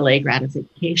learn to delay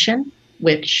gratification,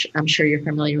 which I'm sure you're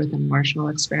familiar with the Marshall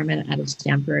experiment out of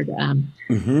Stanford.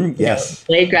 Yes.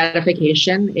 Delayed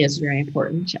gratification is very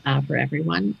important for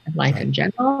everyone in life in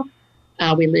general.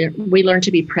 We learn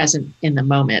to be present in the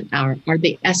moment.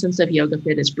 The essence of Yoga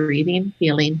Fit is breathing,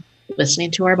 feeling,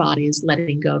 listening to our bodies,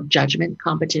 letting go of judgment,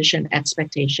 competition,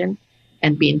 expectation,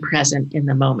 and being present in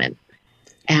the moment.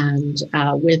 And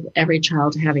with every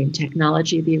child having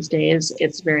technology these days,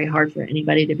 it's very hard for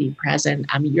anybody to be present.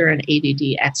 You're an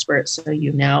ADD expert, so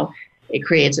it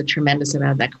creates a tremendous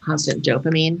amount of that constant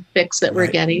dopamine fix that we're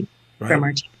getting from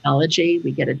our technology.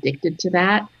 We get addicted to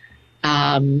that.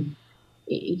 So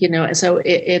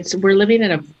we're living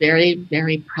in a very,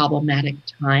 very problematic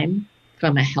time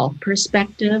from a health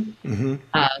perspective. Mm-hmm.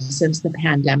 Since the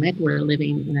pandemic, we're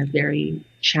living in a very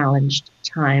challenged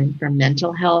time for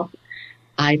mental health.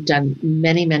 I've done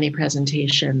many, many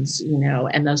presentations,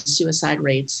 and those suicide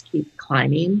rates keep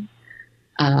climbing.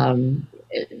 In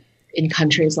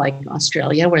countries like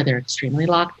Australia, where they're extremely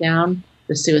locked down,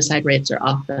 the suicide rates are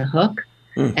off the hook.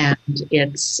 And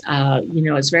it's,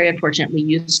 it's very unfortunate. We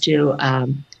used to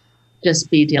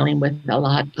just be dealing with a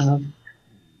lot of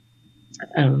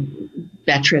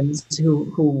veterans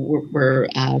who were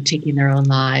taking their own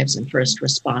lives, and first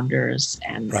responders,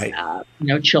 and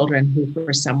children who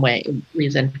for some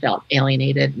reason felt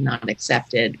alienated, not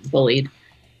accepted, bullied.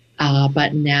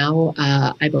 But now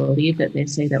I believe that they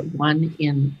say that 1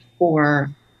 in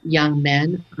 4 young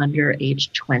men under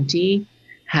age 20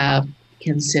 have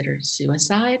considered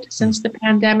suicide since the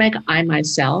pandemic. I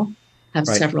myself have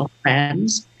several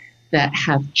friends that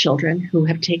have children who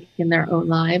have taken their own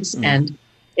lives, and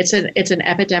it's an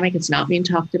epidemic. It's not being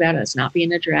talked about. It's not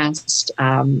being addressed.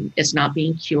 It's not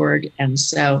being cured. And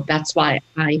so that's why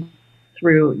I,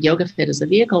 through Yoga Fit as a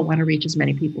vehicle, want to reach as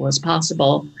many people as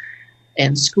possible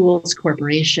in schools,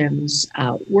 corporations,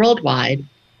 worldwide,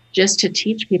 just to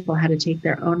teach people how to take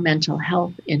their own mental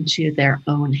health into their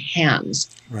own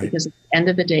hands. Right. Because at the end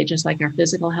of the day, just like our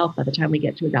physical health, by the time we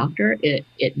get to a doctor,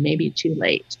 it may be too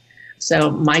late.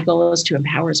 So my goal is to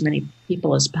empower as many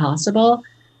people as possible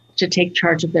to take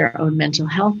charge of their own mental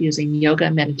health using yoga,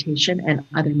 meditation, and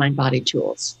other mind-body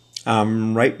tools.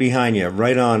 I'm right behind you,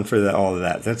 right on for all of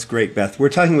that. That's great, Beth. We're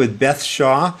talking with Beth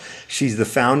Shaw. She's the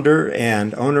founder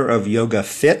and owner of Yoga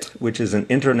Fit, which is an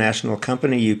international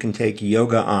company. You can take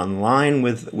yoga online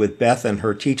with Beth and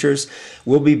her teachers.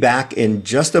 We'll be back in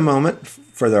just a moment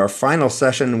for our final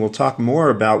session. We'll talk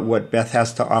more about what Beth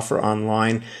has to offer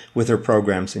online with her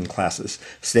programs and classes.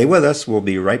 Stay with us. We'll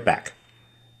be right back.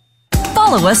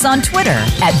 Follow us on Twitter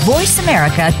at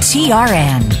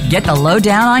VoiceAmericaTRN. Get the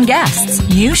lowdown on guests,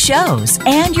 new shows,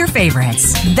 and your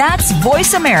favorites. That's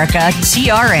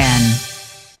VoiceAmericaTRN.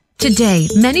 Today,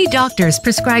 many doctors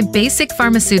prescribe basic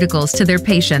pharmaceuticals to their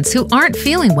patients who aren't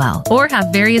feeling well or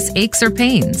have various aches or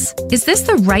pains. Is this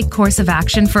the right course of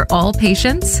action for all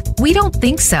patients? We don't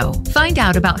think so. Find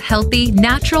out about healthy,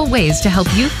 natural ways to help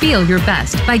you feel your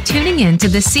best by tuning in to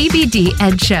the CBD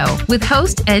Ed Show with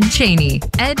host Ed Cheney.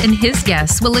 Ed and his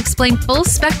guests will explain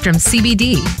full-spectrum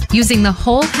CBD, using the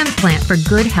whole hemp plant for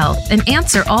good health, and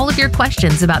answer all of your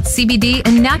questions about CBD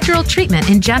and natural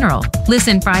treatment in general.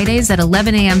 Listen Fridays at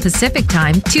 11 a.m. Pacific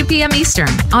Time, 2 p.m. Eastern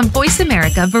on Voice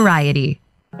America Variety.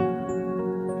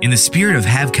 In the spirit of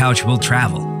Have Couch Will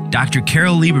Travel, Dr.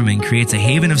 Carol Lieberman creates a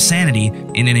haven of sanity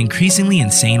in an increasingly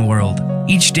insane world.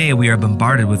 Each day we are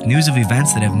bombarded with news of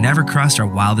events that have never crossed our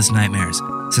wildest nightmares.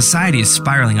 Society is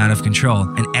spiraling out of control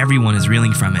and everyone is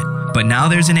reeling from it. But now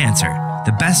there's an answer.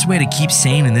 The best way to keep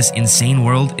sane in this insane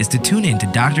world is to tune in to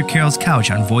Dr. Carol's Couch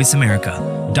on Voice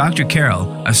America. Dr.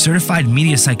 Carol, a certified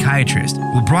media psychiatrist,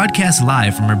 will broadcast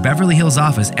live from her Beverly Hills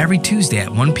office every Tuesday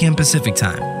at 1 p.m. Pacific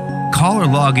Time. Call or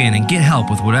log in and get help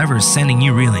with whatever is sending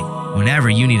you reeling, whenever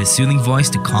you need a soothing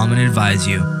voice to calm and advise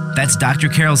you. That's Dr.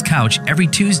 Carol's Couch every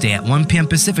Tuesday at 1 p.m.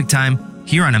 Pacific Time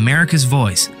here on America's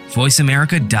Voice,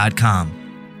 voiceamerica.com.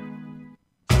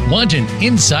 Want an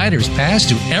insider's pass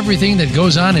to everything that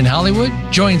goes on in Hollywood?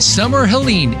 Join Summer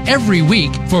Helene every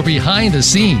week for Behind the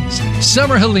Scenes.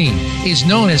 Summer Helene is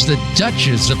known as the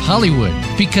Duchess of Hollywood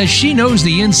because she knows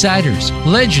the insiders,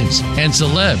 legends, and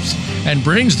celebs, and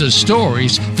brings the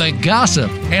stories, the gossip,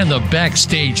 and the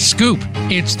backstage scoop.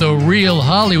 It's the real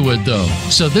Hollywood, though,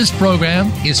 so this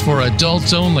program is for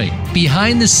adults only.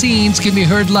 Behind the Scenes can be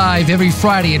heard live every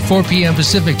Friday at 4 p.m.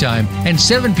 Pacific Time and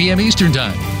 7 p.m. Eastern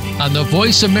Time on the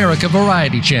Voice America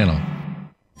Variety Channel.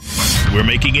 We're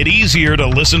making it easier to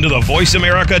listen to the Voice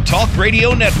America Talk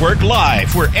Radio Network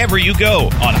live wherever you go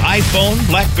on iPhone,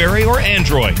 BlackBerry, or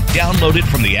Android. Download it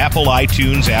from the Apple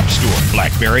iTunes App Store,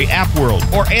 BlackBerry App World,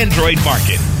 or Android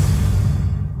Market.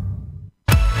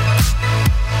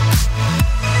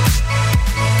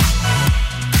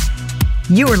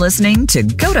 You are listening to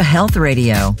Go to Health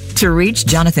Radio. To reach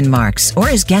Jonathan Marks or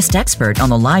his guest expert on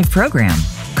the live program,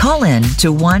 call in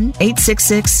to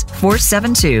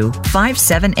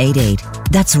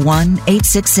 1-866-472-5788. That's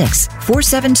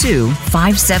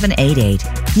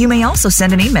 1-866-472-5788. You may also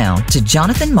send an email to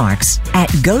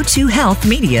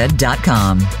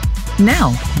jonathanmarks@gotohealthmedia.com.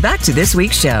 Now, back to this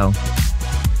week's show.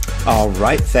 All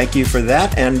right, thank you for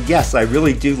that. And yes, I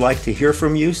really do like to hear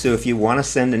from you. So if you want to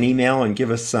send an email and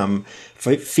give us some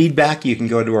feedback, you can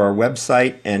go to our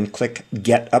website and click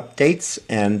Get Updates.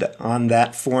 And on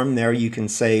that form there, you can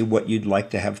say what you'd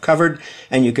like to have covered.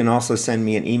 And you can also send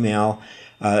me an email,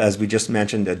 as we just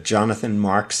mentioned, at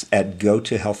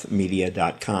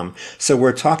jonathanmarks@gotohealthmedia.com. So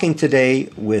we're talking today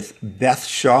with Beth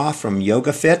Shaw from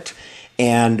Yoga Fit.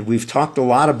 And we've talked a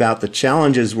lot about the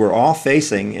challenges we're all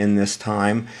facing in this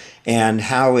time and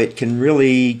how it can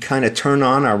really kind of turn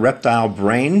on our reptile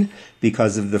brain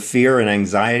because of the fear and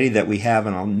anxiety that we have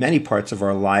in many parts of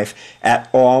our life at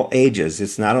all ages.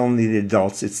 It's not only the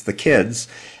adults, it's the kids.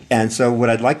 And so what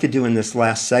I'd like to do in this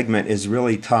last segment is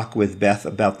really talk with Beth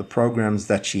about the programs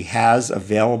that she has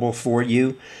available for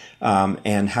you.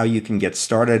 And how you can get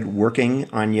started working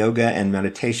on yoga and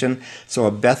meditation. So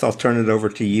Beth, I'll turn it over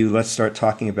to you. Let's start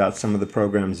talking about some of the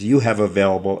programs you have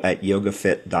available at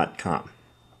yogafit.com.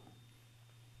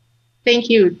 Thank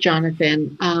you,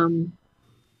 Jonathan.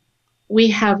 We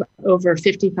have over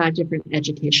 55 different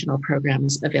educational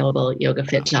programs available at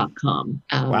yogafit.com,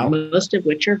 Wow. Most of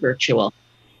which are virtual.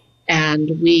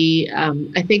 And we,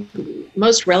 I think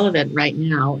most relevant right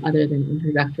now, other than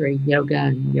introductory yoga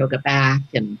and yoga back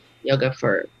and yoga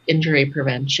for injury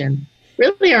prevention,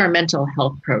 really are mental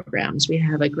health programs. We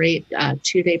have a great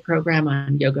 2-day program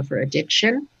on yoga for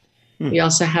addiction. We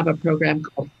also have a program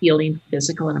called Healing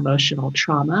Physical and Emotional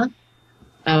Trauma.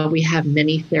 We have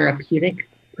many therapeutic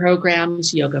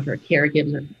programs, yoga for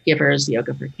caregivers,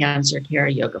 yoga for cancer care,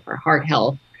 yoga for heart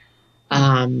health.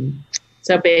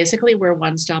 So basically, we're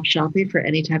one-stop shopping for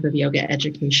any type of yoga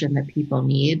education that people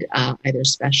need, either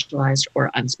specialized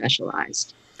or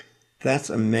unspecialized. That's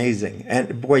amazing.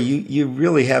 And boy, you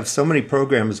really have so many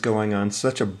programs going on,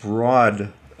 such a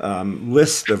broad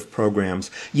list of programs.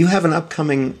 You have an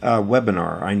upcoming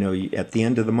webinar, I know, at the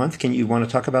end of the month. You want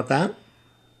to talk about that?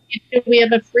 We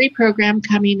have a free program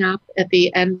coming up at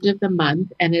the end of the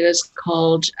month, and it is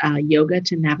called Yoga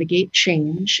to Navigate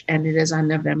Change, and it is on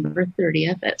November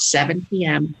 30th at 7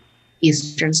 p.m.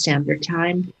 Eastern Standard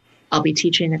Time. I'll be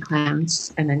teaching a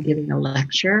class and then giving a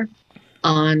lecture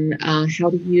on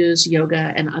how to use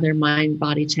yoga and other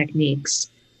mind-body techniques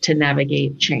to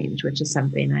navigate change, which is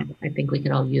something I think we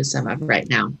could all use some of right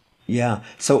now. Yeah.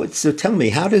 So tell me,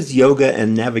 how does yoga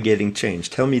and navigating change?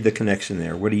 Tell me the connection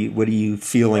there. What are you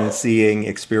feeling, seeing,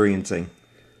 experiencing?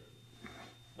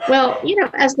 Well,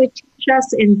 as they teach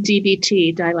us in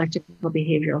DBT, dialectical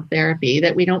behavioral therapy,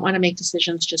 that we don't want to make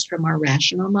decisions just from our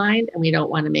rational mind, and we don't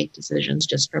want to make decisions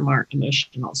just from our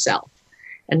emotional self.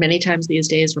 And many times these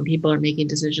days, when people are making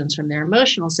decisions from their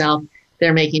emotional self,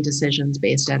 they're making decisions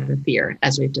based out of fear,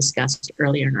 as we've discussed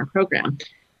earlier in our program.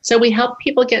 So we help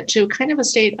people get to kind of a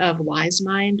state of wise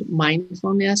mind,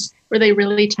 mindfulness, where they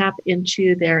really tap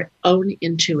into their own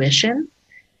intuition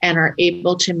and are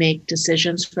able to make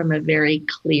decisions from a very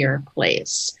clear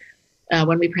place.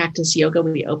 When we practice yoga,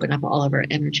 we open up all of our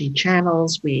energy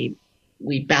channels, we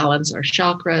balance our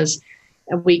chakras,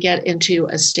 and we get into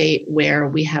a state where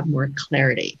we have more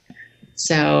clarity.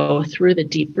 So through the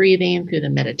deep breathing, through the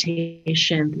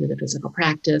meditation, through the physical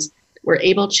practice, we're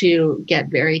able to get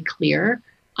very clear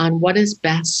on what is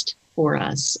best for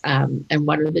us, and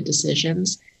what are the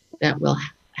decisions that will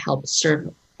help serve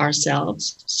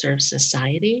ourselves, serve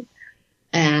society,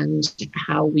 and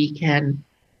how we can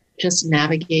just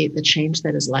navigate the change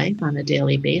that is life on a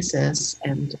daily basis,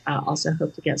 and also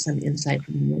hope to get some insight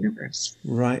from the universe.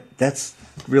 Right. That's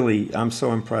really, I'm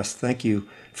so impressed. Thank you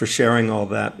for sharing all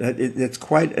that. It's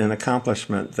quite an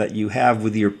accomplishment that you have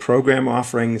with your program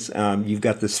offerings. You've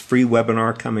got this free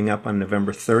webinar coming up on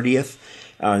November 30th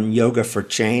on yoga for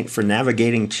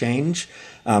navigating change,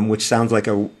 which sounds like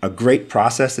a great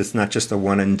process. It's not just a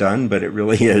one and done, but it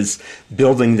really is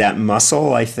building that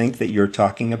muscle, I think, that you're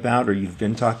talking about, or you've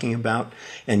been talking about,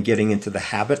 and getting into the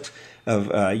habit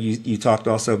of, you talked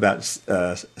also about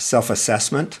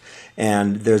self-assessment,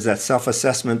 and there's that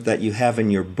self-assessment that you have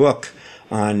in your book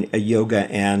on yoga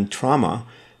and trauma,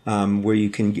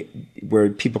 where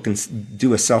people can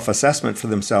do a self-assessment for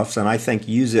themselves, and I think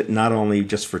use it not only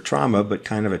just for trauma, but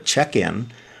kind of a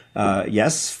check-in,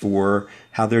 for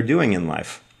how they're doing in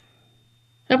life.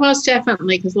 Most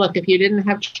definitely, because look, if you didn't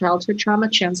have childhood trauma,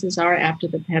 chances are after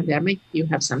the pandemic, you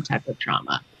have some type of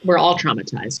trauma. We're all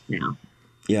traumatized now.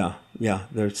 Yeah,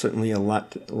 there's certainly a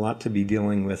lot to be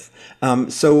dealing with.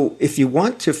 So if you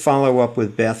want to follow up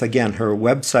with Beth, again, her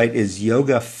website is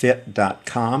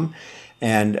yogafit.com.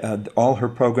 And all her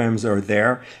programs are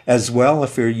there. As well,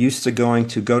 if you're used to going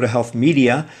to Go to Health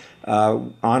Media,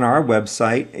 on our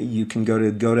website, you can go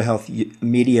to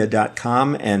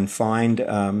gotohealthmedia.com and find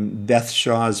Beth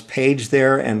Shaw's page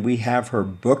there. And we have her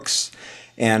books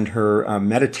and her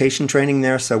meditation training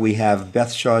there. So we have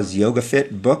Beth Shaw's Yoga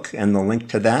Fit book and the link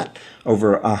to that.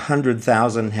 Over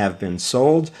 100,000 have been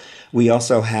sold. We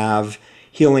also have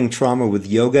Healing Trauma with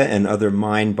Yoga and Other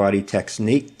Mind-Body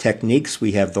Techniques.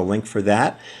 We have the link for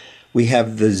that. We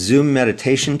have the Zoom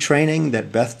meditation training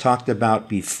that Beth talked about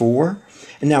before.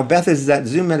 And now, Beth, is that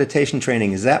Zoom meditation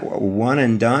training, is that one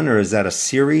and done, or is that a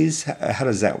series? How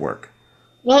does that work?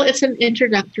 Well, it's an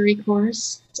introductory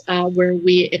course where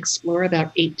we explore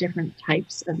about 8 different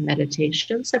types of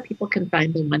meditation so people can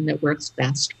find the one that works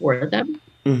best for them.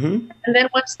 Mm-hmm. And then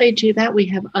once they do that, we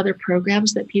have other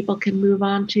programs that people can move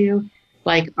on to,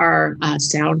 like our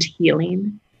sound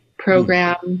healing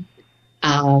program,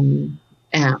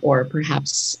 or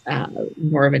perhaps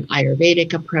more of an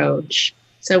Ayurvedic approach.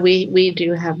 So we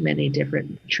do have many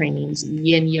different trainings.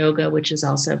 Yin yoga, which is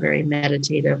also very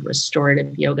meditative,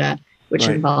 restorative yoga, which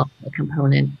involves a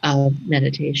component of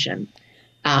meditation.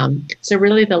 So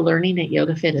really the learning at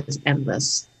Yoga Fit is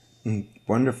endless.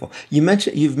 Wonderful.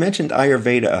 You've mentioned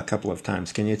Ayurveda a couple of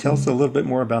times. Can you tell us a little bit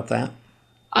more about that?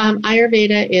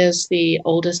 Ayurveda is the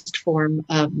oldest form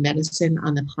of medicine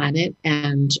on the planet,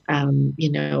 and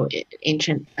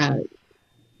ancient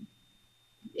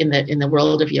in the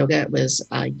world of yoga, it was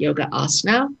yoga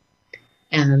asana,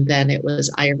 and then it was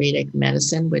Ayurvedic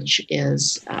medicine, which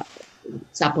is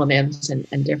supplements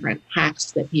and different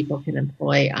hacks that people can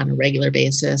employ on a regular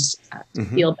basis to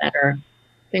feel better.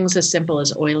 Things as simple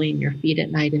as oiling your feet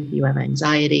at night if you have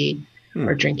anxiety,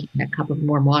 or drinking a cup of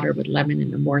warm water with lemon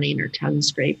in the morning, or tongue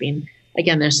scraping.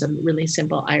 Again, there's some really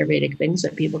simple Ayurvedic things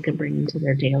that people can bring into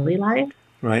their daily life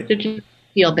to just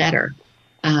feel better.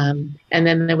 And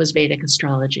then there was Vedic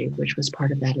astrology, which was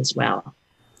part of that as well.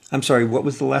 I'm sorry, what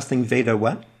was the last thing? Veda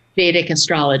what? Vedic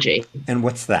astrology. And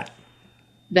what's that?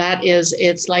 That is,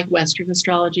 it's like Western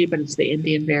astrology, but it's the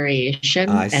Indian variation.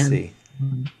 I see.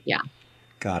 Yeah.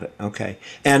 Got it. Okay.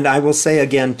 And I will say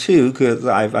again, too, because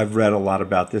I've read a lot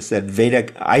about this, that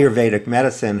Ayurvedic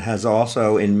medicine has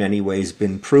also in many ways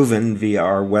been proven via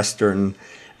our Western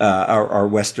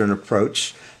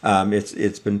approach.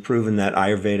 It's been proven that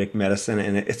Ayurvedic medicine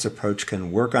and its approach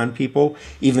can work on people,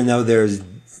 even though there's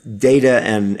data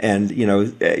and you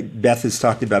know, Beth has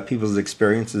talked about people's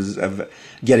experiences of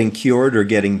getting cured or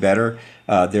getting better.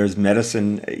 There's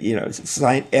medicine, you know,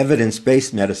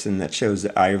 evidence-based medicine that shows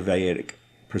that Ayurvedic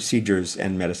procedures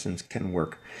and medicines can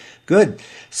work. Good.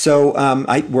 So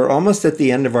we're almost at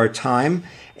the end of our time.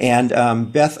 And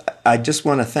Beth, I just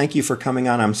want to thank you for coming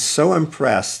on. I'm so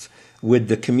impressed with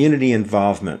the community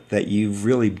involvement that you've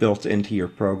really built into your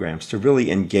programs to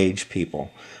really engage people.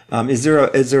 Is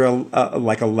there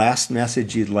a last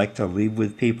message you'd like to leave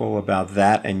with people about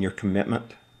that and your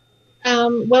commitment?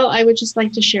 Well, I would just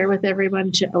like to share with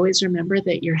everyone to always remember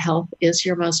that your health is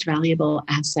your most valuable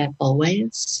asset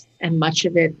always, and much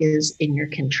of it is in your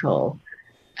control.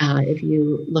 If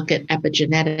you look at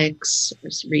epigenetics,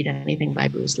 or read anything by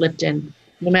Bruce Lipton,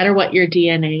 no matter what your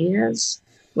DNA is,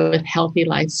 with healthy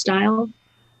lifestyle,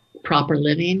 proper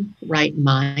living, right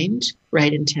mind,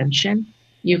 right intention,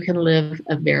 you can live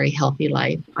a very healthy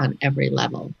life on every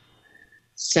level.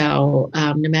 So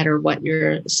no matter what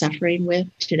you're suffering with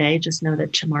today, just know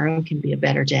that tomorrow can be a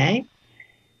better day.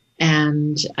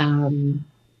 And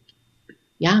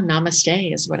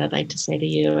namaste is what I'd like to say to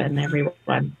you and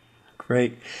everyone.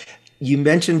 Great. You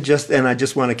mentioned and I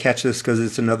just want to catch this because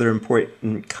it's another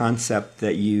important concept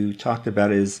that you talked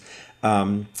about is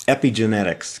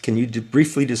epigenetics. Can you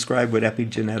briefly describe what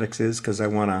epigenetics is? Because I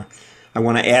want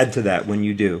to add to that when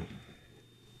you do.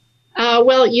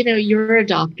 Well, you know, you're a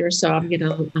doctor, so I'm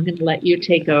gonna let you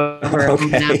take over.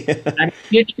 Okay. I'm a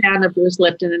huge fan of Bruce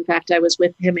Lipton. In fact, I was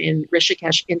with him in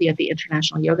Rishikesh, India, at the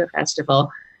International Yoga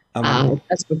Festival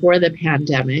just before the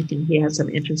pandemic, and he has some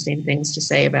interesting things to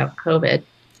say about COVID.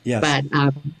 Yes.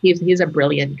 But he's a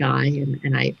brilliant guy,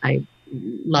 and I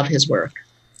love his work.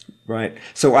 Right.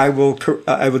 So I will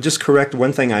just correct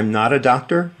one thing. I'm not a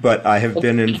doctor, but I have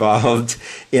been involved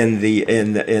in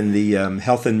the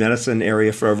health and medicine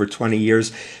area for over 20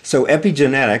 years. So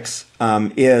epigenetics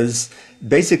is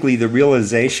basically the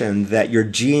realization that your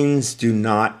genes do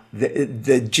not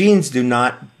the genes do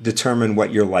not determine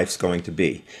what your life's going to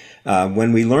be.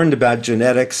 When we learned about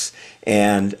genetics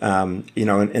and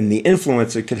and the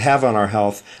influence it could have on our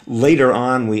health, later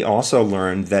on we also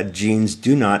learned that genes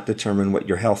do not determine what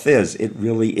your health is. It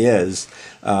really is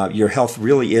your health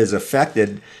really is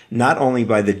affected not only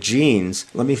by the genes.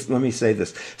 Let me say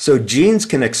this. So genes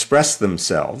can express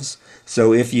themselves.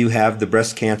 So if you have the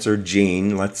breast cancer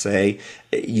gene, let's say,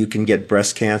 you can get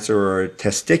breast cancer or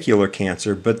testicular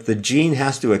cancer, but the gene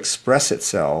has to express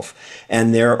itself,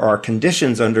 and there are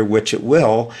conditions under which it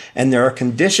will, and there are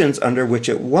conditions under which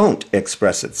it won't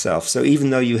express itself. So even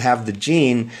though you have the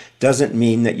gene, doesn't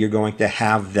mean that you're going to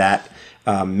have that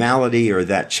malady or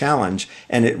that challenge.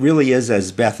 And it really is,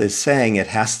 as Beth is saying, it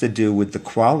has to do with the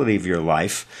quality of your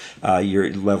life,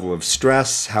 your level of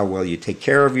stress, how well you take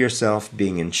care of yourself,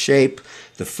 being in shape,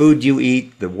 the food you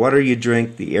eat, the water you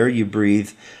drink, the air you breathe.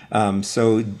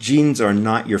 So genes are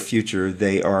not your future.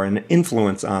 They are an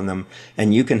influence on them,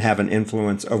 and you can have an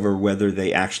influence over whether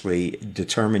they actually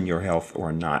determine your health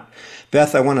or not.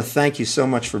 Beth, I want to thank you so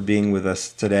much for being with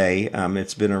us today.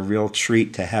 It's been a real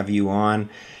treat to have you on.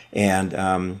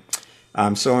 And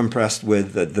I'm so impressed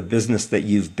with the business that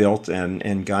you've built,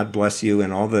 and God bless you,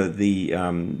 and all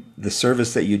the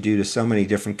service that you do to so many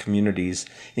different communities,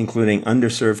 including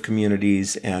underserved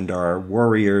communities and our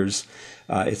warriors.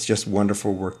 It's just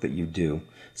wonderful work that you do.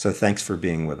 So thanks for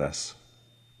being with us.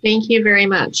 Thank you very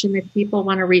much. And if people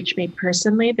want to reach me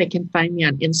personally, they can find me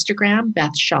on Instagram,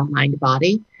 Beth Shaw Mind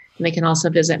Body, and they can also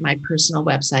visit my personal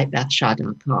website,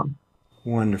 bethshaw.com.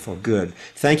 Wonderful. Good.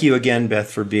 Thank you again, Beth,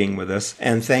 for being with us.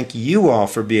 And thank you all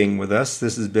for being with us.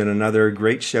 This has been another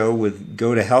great show with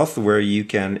Go to Health, where you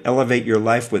can elevate your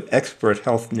life with expert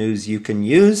health news you can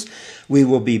use. We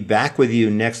will be back with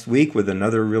you next week with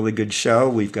another really good show.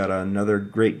 We've got another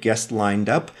great guest lined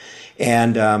up.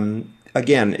 And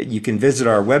again, you can visit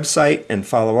our website and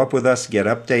follow up with us, get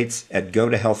updates at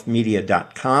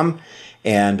gotohealthmedia.com.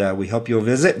 And we hope you'll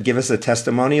visit. Give us a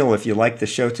testimonial if you like the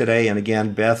show today. And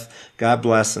again, Beth, God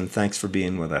bless, and thanks for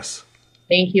being with us.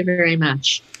 Thank you very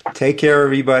much. Take care,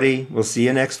 everybody. We'll see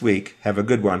you next week. Have a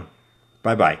good one.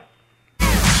 Bye-bye.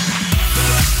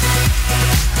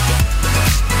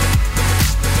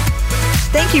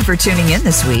 Thank you for tuning in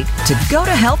this week to Go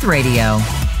to Health Radio.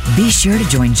 Be sure to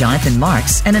join Jonathan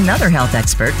Marks and another health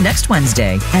expert next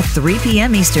Wednesday at 3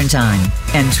 p.m. Eastern Time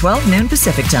and 12 noon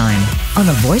Pacific Time on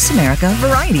the Voice America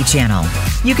Variety Channel.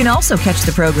 You can also catch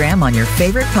the program on your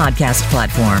favorite podcast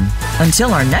platform.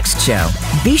 Until our next show,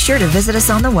 be sure to visit us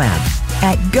on the web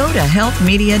at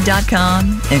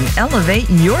gotohealthmedia.com and elevate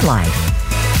your life.